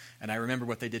us, and I remember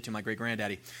what they did to my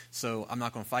great-granddaddy, so I'm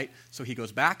not going to fight. So he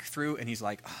goes back through, and he's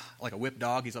like a whipped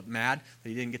dog. He's up mad that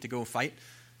he didn't get to go fight.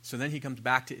 So then he comes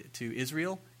back to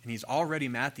Israel, and he's already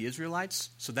mad at the Israelites,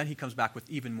 so then he comes back with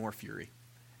even more fury,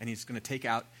 and he's going to take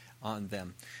out on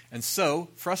them. And so,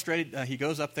 frustrated, he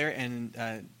goes up there, and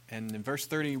in verse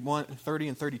 30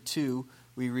 and 32,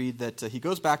 we read that he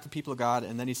goes back to the people of God,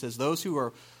 and then he says, those who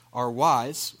are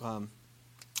wise,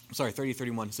 30,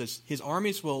 31, he says, his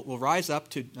armies will rise up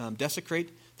to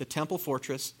desecrate the temple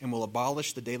fortress and will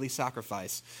abolish the daily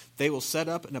sacrifice. They will set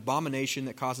up an abomination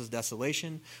that causes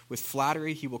desolation. With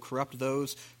flattery he will corrupt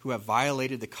those who have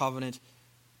violated the covenant,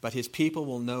 but his people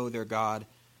will know their God,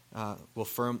 but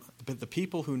the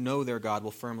people who know their God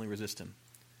will firmly resist him.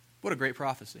 What a great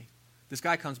prophecy. this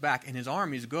guy comes back, and his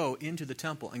armies go into the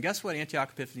temple. And guess what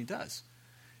Antiochus Epiphanes does?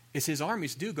 Is his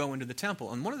armies do go into the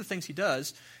temple. And one of the things he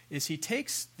does is he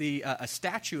takes a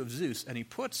statue of Zeus and he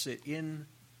puts it in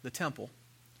the temple.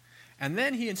 And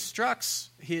then he instructs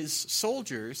his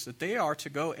soldiers that they are to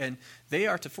go and they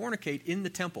are to fornicate in the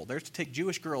temple. They're to take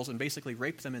Jewish girls and basically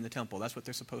rape them in the temple. That's what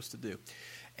they're supposed to do.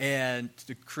 And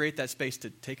to create that space, to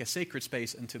take a sacred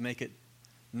space and to make it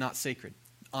not sacred.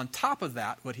 On top of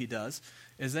that, what he does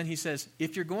is then he says,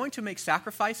 if you're going to make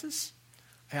sacrifices,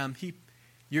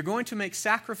 you're going to make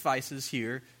sacrifices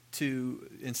here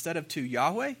instead of to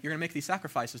Yahweh, you're going to make these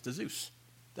sacrifices to Zeus.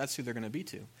 That's who they're going to be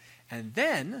to. And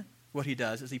then what he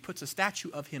does is he puts a statue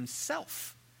of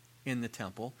himself in the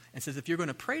temple and says, if you're going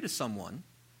to pray to someone,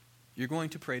 you're going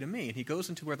to pray to me. And he goes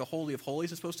into where the Holy of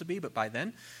Holies is supposed to be, but by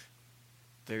then,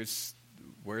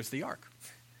 where's the ark?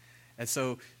 And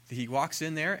so he walks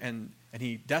in there and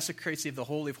he desecrates the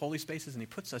Holy of Holy spaces and he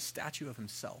puts a statue of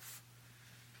himself.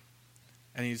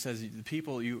 And he says, the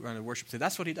people you are going to worship, so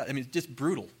that's what he does. I mean, it's just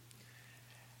brutal.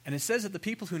 And it says that the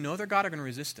people who know their God are going to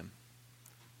resist him.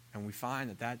 And we find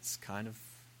that that's kind of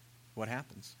what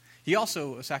happens. He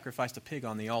also sacrificed a pig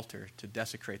on the altar to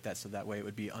desecrate that so that way it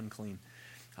would be unclean.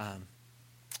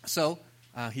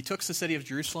 He took the city of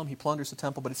Jerusalem, he plunders the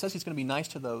temple, but it says he's going to be nice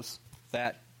to those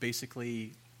that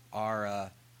basically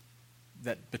are,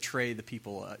 that betray the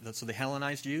people. So the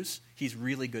Hellenized Jews, he's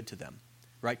really good to them.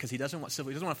 Right? Because he doesn't want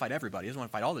to fight everybody. He doesn't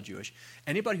want to fight all the Jewish.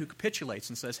 Anybody who capitulates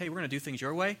and says, hey, we're going to do things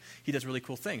your way, he does really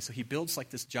cool things. So he builds like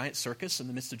this giant circus in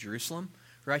the midst of Jerusalem.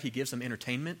 Right? He gives them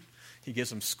entertainment. He gives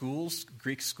them schools,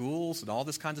 Greek schools, and all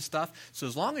this kinds of stuff. So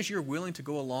as long as you're willing to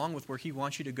go along with where he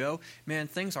wants you to go, man,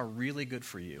 things are really good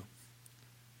for you.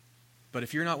 But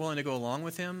if you're not willing to go along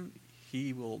with him,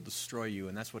 he will destroy you.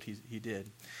 And that's what he did.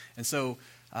 And so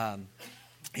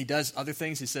he does other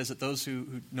things. He says that those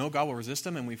who know God will resist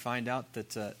him, and we find out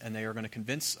that, and they are going to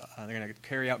they're going to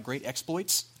carry out great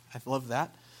exploits. I love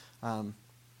that.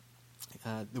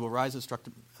 They will rise and instruct.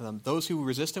 Those who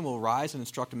resist him will rise and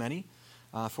instruct many.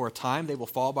 For a time they will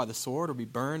fall by the sword, or be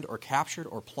burned, or captured,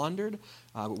 or plundered.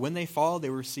 But when they fall, they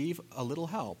will receive a little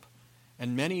help.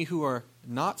 And many who are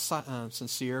not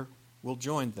sincere will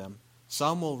join them.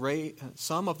 Some of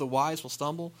the wise will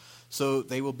stumble, so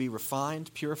they will be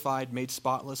refined, purified, made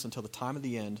spotless until the time of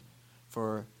the end,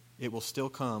 for it will still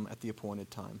come at the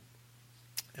appointed time.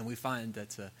 And we find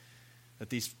that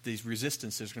these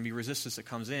resistance, there's going to be resistance that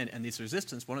comes in, and this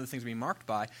resistance, one of the things we're marked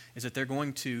by, is that they're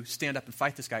going to stand up and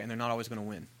fight this guy, and they're not always going to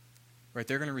win. Right?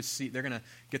 They're going to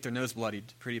get their nose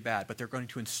bloodied pretty bad, but they're going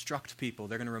to instruct people.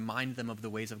 They're going to remind them of the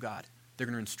ways of God. They're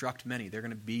going to instruct many. They're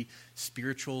going to be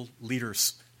spiritual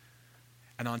leaders.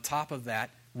 And on top of that,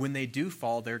 when they do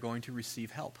fall, they're going to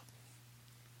receive help.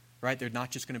 Right? They're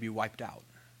not just going to be wiped out.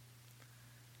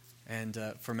 And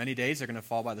for many days, they're going to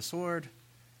fall by the sword.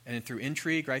 And through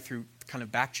intrigue, right, through kind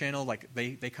of back channel, like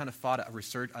they kind of fought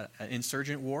an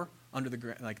insurgent war under the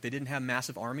ground. Like they didn't have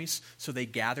massive armies, so they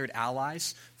gathered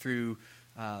allies through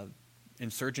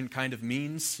insurgent kind of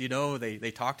means. You know,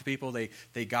 they talked to people,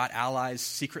 they got allies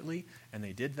secretly, and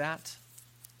they did that.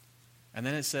 And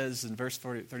then it says in verse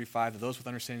 35 that those with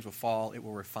understandings will fall, it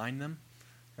will refine them,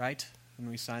 right? And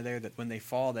we sign there that when they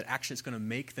fall, that actually it's going to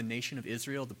make the nation of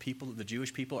Israel, the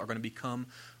Jewish people, are going to become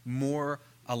more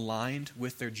aligned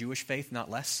with their Jewish faith, not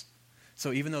less.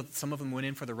 So even though some of them went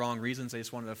in for the wrong reasons, they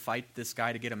just wanted to fight this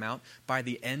guy to get him out, by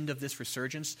the end of this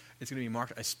resurgence, it's going to be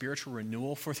marked a spiritual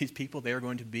renewal for these people. They are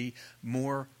going to be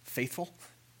more faithful.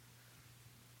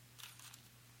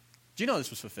 Do you know this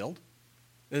was fulfilled?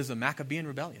 It is a Maccabean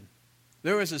rebellion.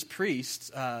 There was this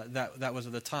priest that was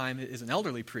at the time, is an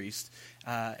elderly priest,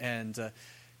 and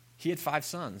he had 5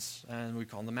 sons, and we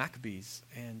call them the Maccabees,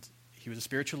 and he was a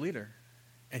spiritual leader.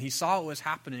 And he saw what was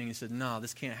happening, and he said, no,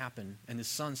 this can't happen. And his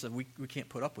son said, we can't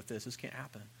put up with this. This can't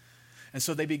happen. And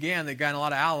so they got a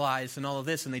lot of allies and all of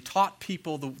this, and they taught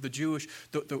people the Jewish,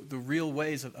 the real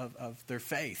ways of their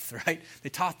faith, right? They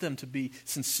taught them to be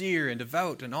sincere and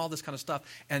devout and all this kind of stuff.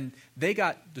 And they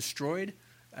got destroyed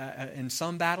in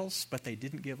some battles, but they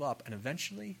didn't give up. And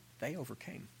eventually, they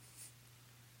overcame.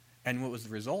 And what was the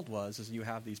result is you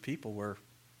have these people where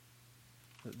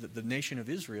the nation of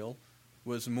Israel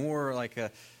was more like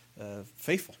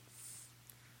faithful.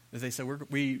 As they said,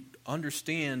 we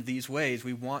understand these ways.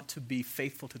 We want to be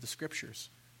faithful to the Scriptures.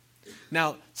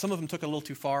 Now, some of them took it a little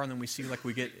too far, and then we see like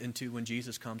we get into when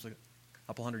Jesus comes a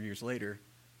couple hundred years later,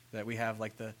 that we have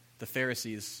like the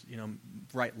Pharisees,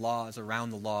 write laws,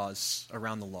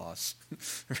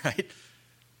 right?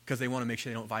 Because they want to make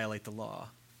sure they don't violate the law.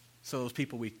 So those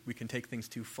people, we can take things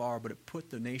too far, but it put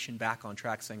the nation back on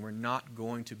track, saying we're not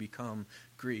going to become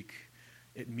Greek.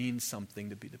 it means something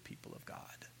to be the people of God.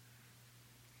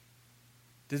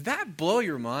 Does that blow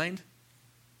your mind?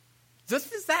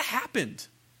 Does that happen?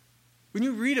 When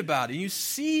you read about it, you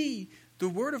see the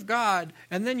Word of God,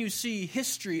 and then you see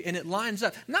history, and it lines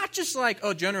up. Not just like,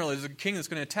 oh, generally, there's a king that's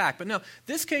going to attack. But no,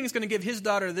 this king is going to give his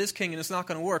daughter to this king, and it's not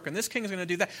going to work. And this king is going to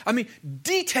do that. I mean,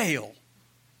 detail.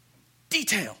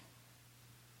 Detail.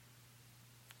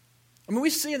 I mean, we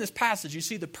see in this passage, you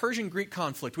see the Persian-Greek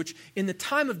conflict, which in the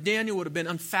time of Daniel would have been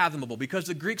unfathomable because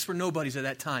the Greeks were nobodies at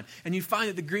that time. And you find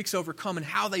that the Greeks overcome and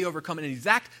how they overcome an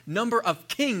exact number of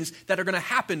kings that are going to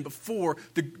happen before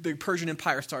the Persian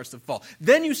Empire starts to fall.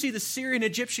 Then you see the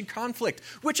Syrian-Egyptian conflict,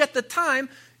 which at the time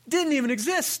didn't even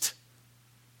exist.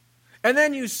 And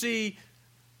then you see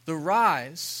the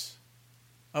rise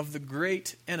of the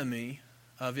great enemy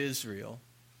of Israel,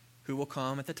 who will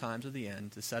come at the times of the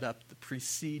end to set up that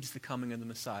precedes the coming of the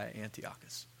Messiah,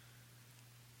 Antiochus.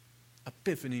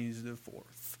 Epiphanes the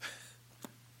Fourth.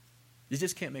 You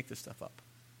just can't make this stuff up.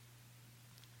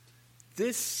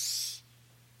 This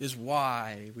is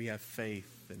why we have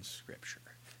faith in Scripture.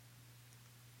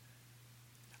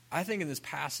 I think in this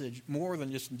passage, more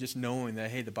than just knowing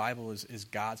that, hey, the Bible is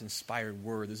God's inspired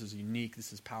word, this is unique,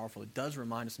 this is powerful, it does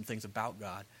remind us some things about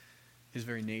God, his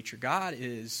very nature. God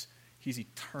is... He's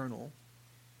eternal,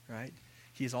 right?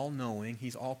 He's all-knowing.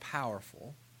 He's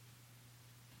all-powerful.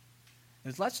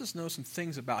 And it lets us know some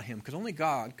things about him, because only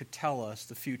God could tell us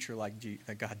the future like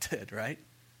God did, right?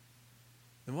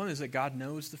 The one is that God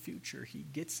knows the future. He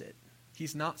gets it.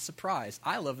 He's not surprised.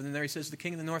 I love it. And there he says, the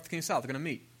king of the north, the king of the south, they're going to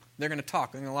meet. They're going to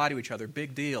talk. They're going to lie to each other.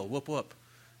 Big deal. Whoop, whoop.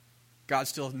 God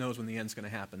still knows when the end's going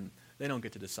to happen. They don't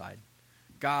get to decide.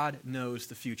 God knows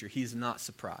the future. He's not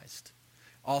surprised.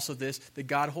 Also this, that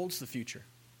God holds the future.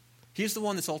 He's the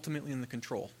one that's ultimately in the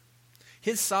control.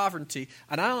 His sovereignty,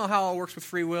 and I don't know how it works with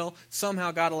free will.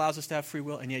 Somehow God allows us to have free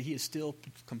will, and yet he is still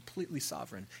completely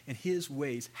sovereign. And his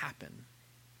ways happen.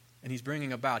 And he's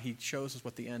bringing about, he shows us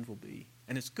what the end will be.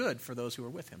 And it's good for those who are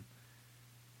with him.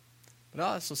 But it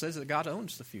also says that God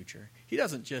owns the future. He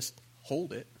doesn't just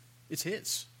hold it. It's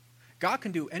his. God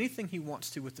can do anything he wants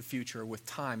to with the future, with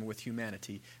time, with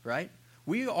humanity, right?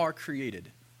 We are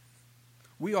created.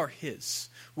 We are his.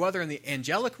 Whether in the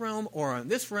angelic realm or in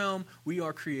this realm, we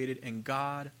are created and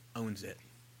God owns it.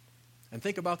 And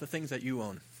think about the things that you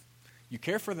own. You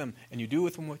care for them and you do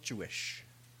with them what you wish.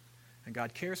 And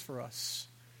God cares for us.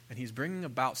 And he's bringing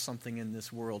about something in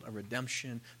this world, a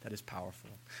redemption that is powerful.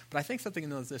 But I think something to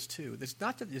know is this too. It's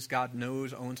not that just God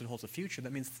knows, owns, and holds the future.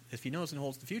 That means if he knows and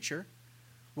holds the future,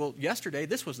 well, yesterday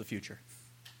this was the future.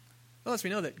 Well, as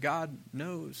we know that God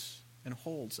knows and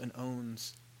holds and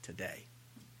owns today.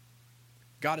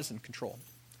 God is in control.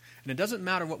 And it doesn't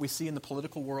matter what we see in the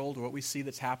political world or what we see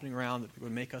that's happening around that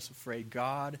would make us afraid.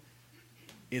 God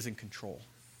is in control.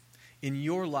 In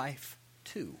your life,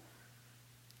 too.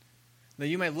 Now,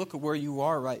 you may look at where you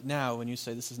are right now and you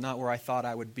say, this is not where I thought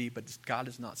I would be, but God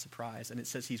is not surprised. And it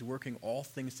says he's working all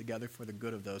things together for the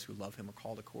good of those who love him or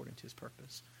called according to his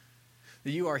purpose.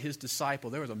 That you are his disciple.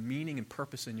 There is a meaning and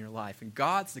purpose in your life. And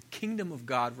the kingdom of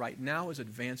God right now is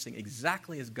advancing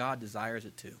exactly as God desires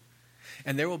it to.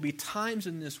 And there will be times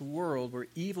in this world where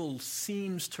evil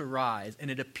seems to rise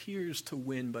and it appears to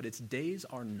win, but its days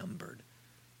are numbered.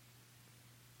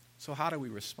 So how do we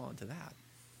respond to that?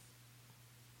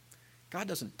 God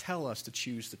doesn't tell us to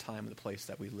choose the time and the place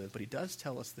that we live, but he does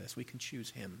tell us this. We can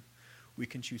choose him. We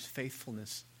can choose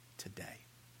faithfulness today.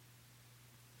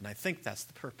 And I think that's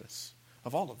the purpose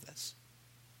of all of this.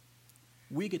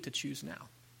 We get to choose now.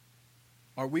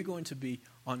 Are we going to be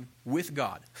with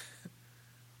God?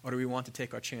 Or do we want to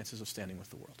take our chances of standing with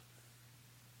the world?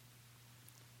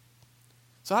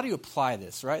 So how do you apply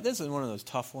this, right? This is one of those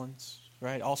tough ones,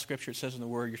 right? All Scripture, it says in the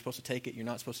Word, you're supposed to take it. You're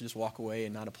not supposed to just walk away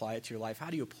and not apply it to your life. How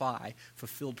do you apply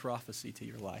fulfilled prophecy to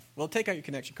your life? Well, take out your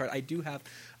connection card. I do have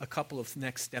a couple of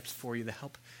next steps for you to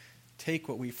help take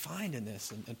what we find in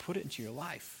this and put it into your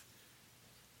life.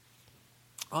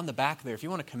 On the back there, if you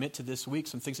want to commit to this week,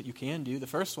 some things that you can do. The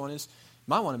first one is,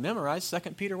 you might want to memorize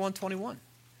 2 Peter 1:21.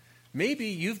 Maybe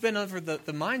you've been under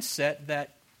the mindset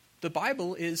that the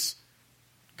Bible is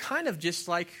kind of just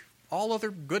like all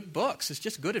other good books. It's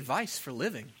just good advice for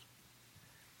living.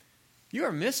 You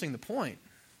are missing the point.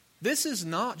 This is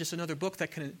not just another book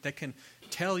that can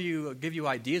tell you, give you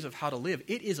ideas of how to live.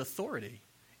 It is authority.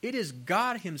 It is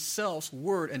God himself's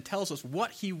word and tells us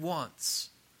what he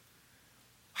wants,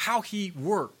 how he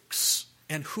works,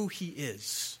 and who he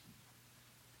is.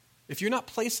 If you're not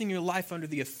placing your life under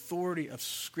the authority of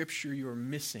Scripture, you are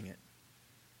missing it.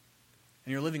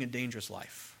 And you're living a dangerous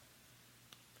life.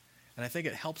 And I think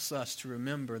it helps us to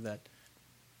remember that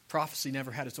prophecy never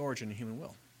had its origin in human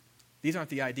will. These aren't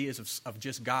the ideas of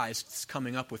just guys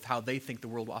coming up with how they think the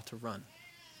world ought to run.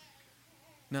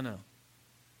 No.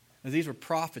 These were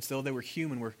prophets, though they were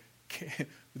human,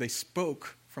 they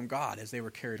spoke from God as they were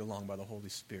carried along by the Holy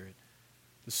Spirit.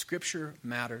 The Scripture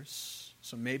matters,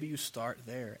 so maybe you start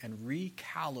there and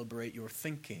recalibrate your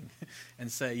thinking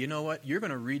and say, you know what, you're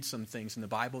going to read some things in the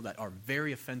Bible that are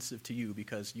very offensive to you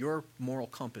because your moral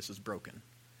compass is broken.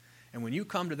 And when you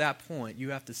come to that point,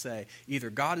 you have to say, either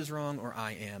God is wrong or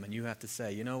I am. And you have to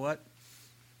say, you know what,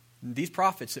 these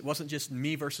prophets, it wasn't just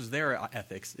me versus their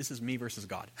ethics, this is me versus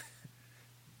God.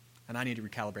 And I need to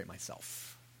recalibrate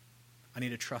myself. I need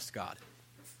to trust God.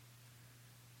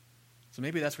 So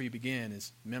maybe that's where you begin,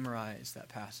 is memorize that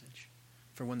passage.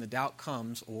 For when the doubt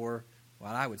comes, or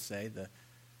what I would say,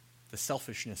 the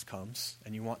selfishness comes,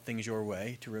 and you want things your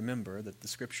way, to remember that the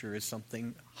Scripture is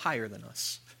something higher than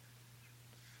us.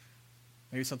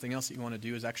 Maybe something else that you want to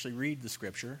do is actually read the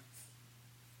Scripture.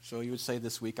 So you would say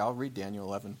this week, I'll read Daniel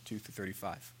 11, 2 through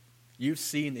 35. You've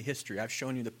seen the history. I've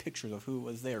shown you the pictures of who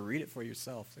was there. Read it for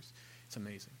yourself. It's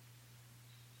amazing.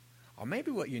 Or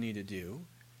maybe what you need to do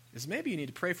is maybe you need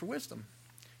to pray for wisdom.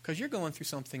 Because you're going through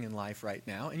something in life right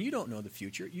now, and you don't know the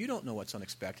future. You don't know what's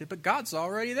unexpected, but God's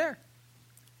already there.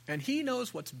 And He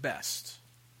knows what's best.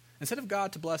 Instead of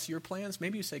God to bless your plans,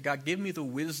 maybe you say, God, give me the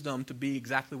wisdom to be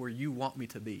exactly where you want me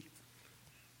to be.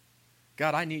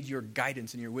 God, I need your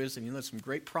guidance and your wisdom. You know, there's some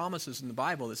great promises in the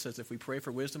Bible that says if we pray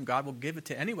for wisdom, God will give it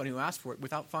to anyone who asks for it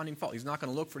without finding fault. He's not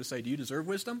going to look for it to say, do you deserve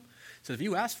wisdom? He says, if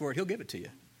you ask for it, He'll give it to you.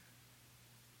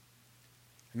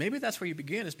 And maybe that's where you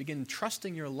begin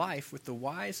trusting your life with the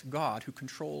wise God who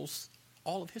controls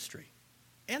all of history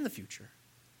and the future.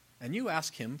 And you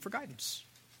ask Him for guidance.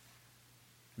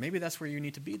 Maybe that's where you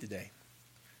need to be today.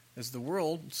 As the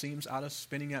world seems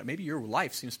spinning out, maybe your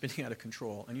life seems spinning out of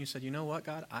control. And you said, you know what,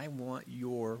 God, I want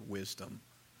your wisdom.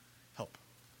 Help.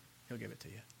 He'll give it to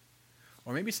you.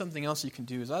 Or maybe something else you can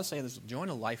do is, I'd say, join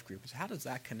a life group. How does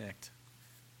that connect?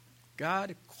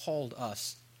 God called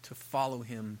us to follow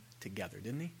Him together,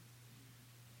 didn't He?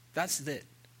 That's it.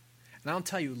 And I'll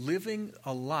tell you, living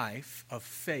a life of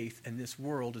faith in this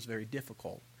world is very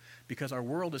difficult. Because our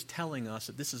world is telling us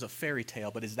that this is a fairy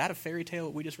tale. But is that a fairy tale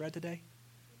that we just read today?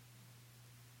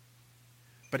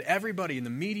 But everybody in the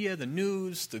media, the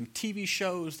news, the TV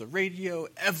shows, the radio,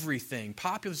 everything,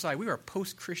 popular society, we are a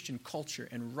post-Christian culture.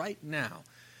 And right now,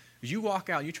 as you walk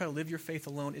out and you try to live your faith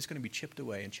alone, it's going to be chipped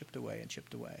away and chipped away and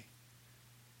chipped away.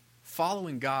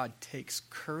 Following God takes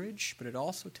courage, but it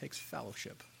also takes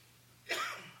fellowship.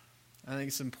 I think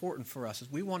it's important for us. As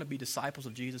we want to be disciples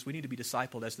of Jesus, we need to be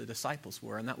discipled as the disciples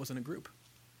were, and that was in a group.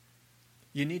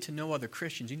 You need to know other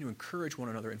Christians. You need to encourage one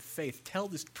another in faith.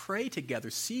 Pray together.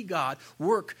 See God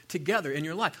work together in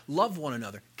your life. Love one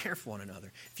another. Care for one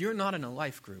another. If you're not in a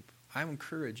life group, I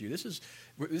encourage you. This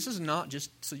is not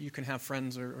just so you can have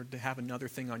friends or to have another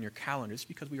thing on your calendar. It's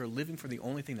because we are living for the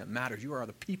only thing that matters. You are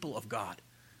the people of God.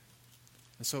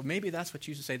 And so maybe that's what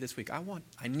you should say this week.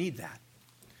 I need that.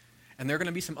 And there are going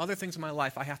to be some other things in my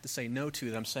life I have to say no to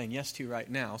that I'm saying yes to right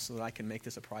now so that I can make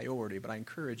this a priority. But I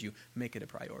encourage you, make it a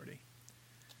priority.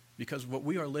 Because what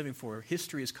we are living for,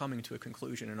 history is coming to a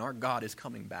conclusion, and our God is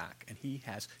coming back, and He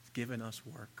has given us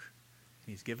work, and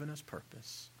He's given us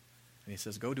purpose, and He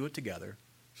says, go do it together,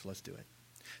 so let's do it.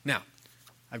 Now,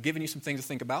 I've given you some things to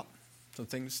think about, some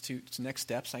things to next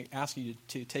steps. I ask you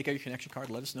to take out your connection card,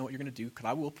 let us know what you're going to do, because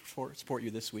I will support you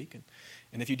this week,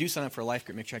 and if you do sign up for a life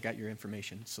group, make sure I got your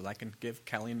information, so that I can give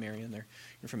Callie and Marion their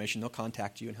information. They'll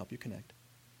contact you and help you connect.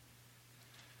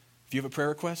 If you have a prayer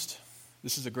request,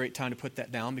 this is a great time to put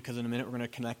that down, because in a minute we're going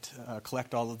to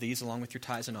collect all of these along with your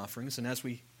tithes and offerings.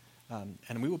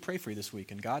 And we will pray for you this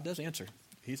week. And God does answer.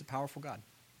 He's a powerful God.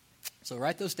 So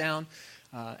write those down.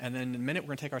 And then in a minute we're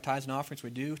going to take our tithes and offerings.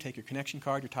 We do. Take your connection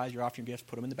card, your tithes, your offering gifts,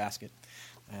 put them in the basket.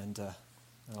 And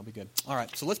that'll be good. All right.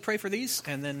 So let's pray for these.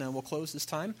 And then we'll close this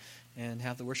time and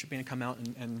have the worship band come out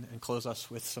and close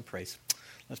us with some praise.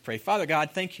 Let's pray. Father God,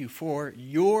 thank you for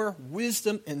your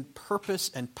wisdom and purpose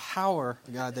and power,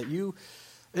 God, that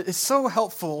it's so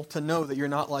helpful to know that you're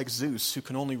not like Zeus, who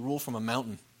can only rule from a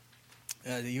mountain.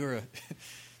 You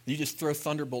just throw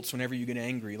thunderbolts whenever you get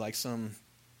angry, like some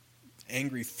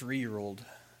angry 3-year-old.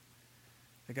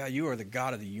 God, you are the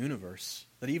God of the universe,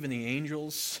 that even the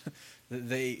angels,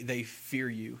 they fear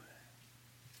you.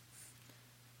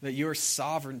 That your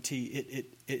sovereignty,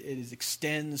 it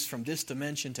extends from this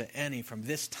dimension to any, from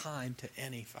this time to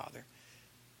any, Father.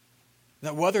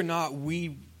 That whether or not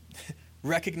we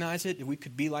recognize it, we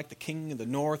could be like the king of the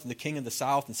north and the king of the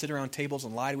south and sit around tables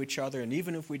and lie to each other, and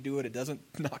even if we do it, it doesn't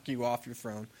knock you off your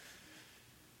throne.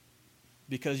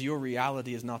 Because your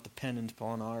reality is not dependent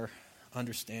upon our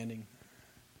understanding.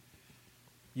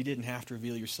 You didn't have to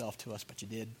reveal yourself to us, but you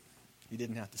did. You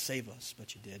didn't have to save us,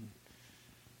 but you did.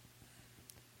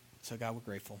 So God, we're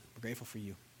grateful. We're grateful for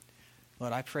you.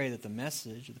 Lord, I pray that the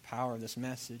message, the power of this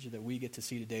message that we get to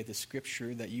see today, the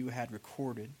scripture that you had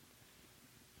recorded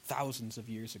thousands of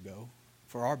years ago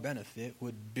for our benefit,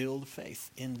 would build faith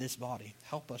in this body.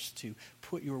 Help us to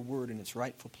put your word in its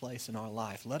rightful place in our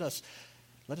life. Let us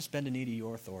bend a knee to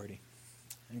your authority.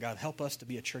 And God, help us to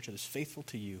be a church that is faithful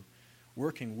to you,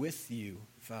 working with you,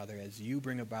 Father, as you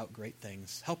bring about great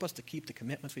things. Help us to keep the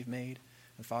commitments we've made.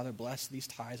 And Father, bless these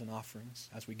tithes and offerings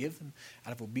as we give them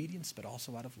out of obedience, but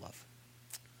also out of love.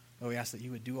 Lord, we ask that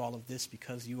you would do all of this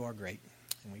because you are great.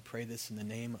 And we pray this in the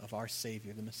name of our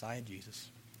Savior, the Messiah, Jesus.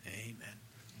 Amen.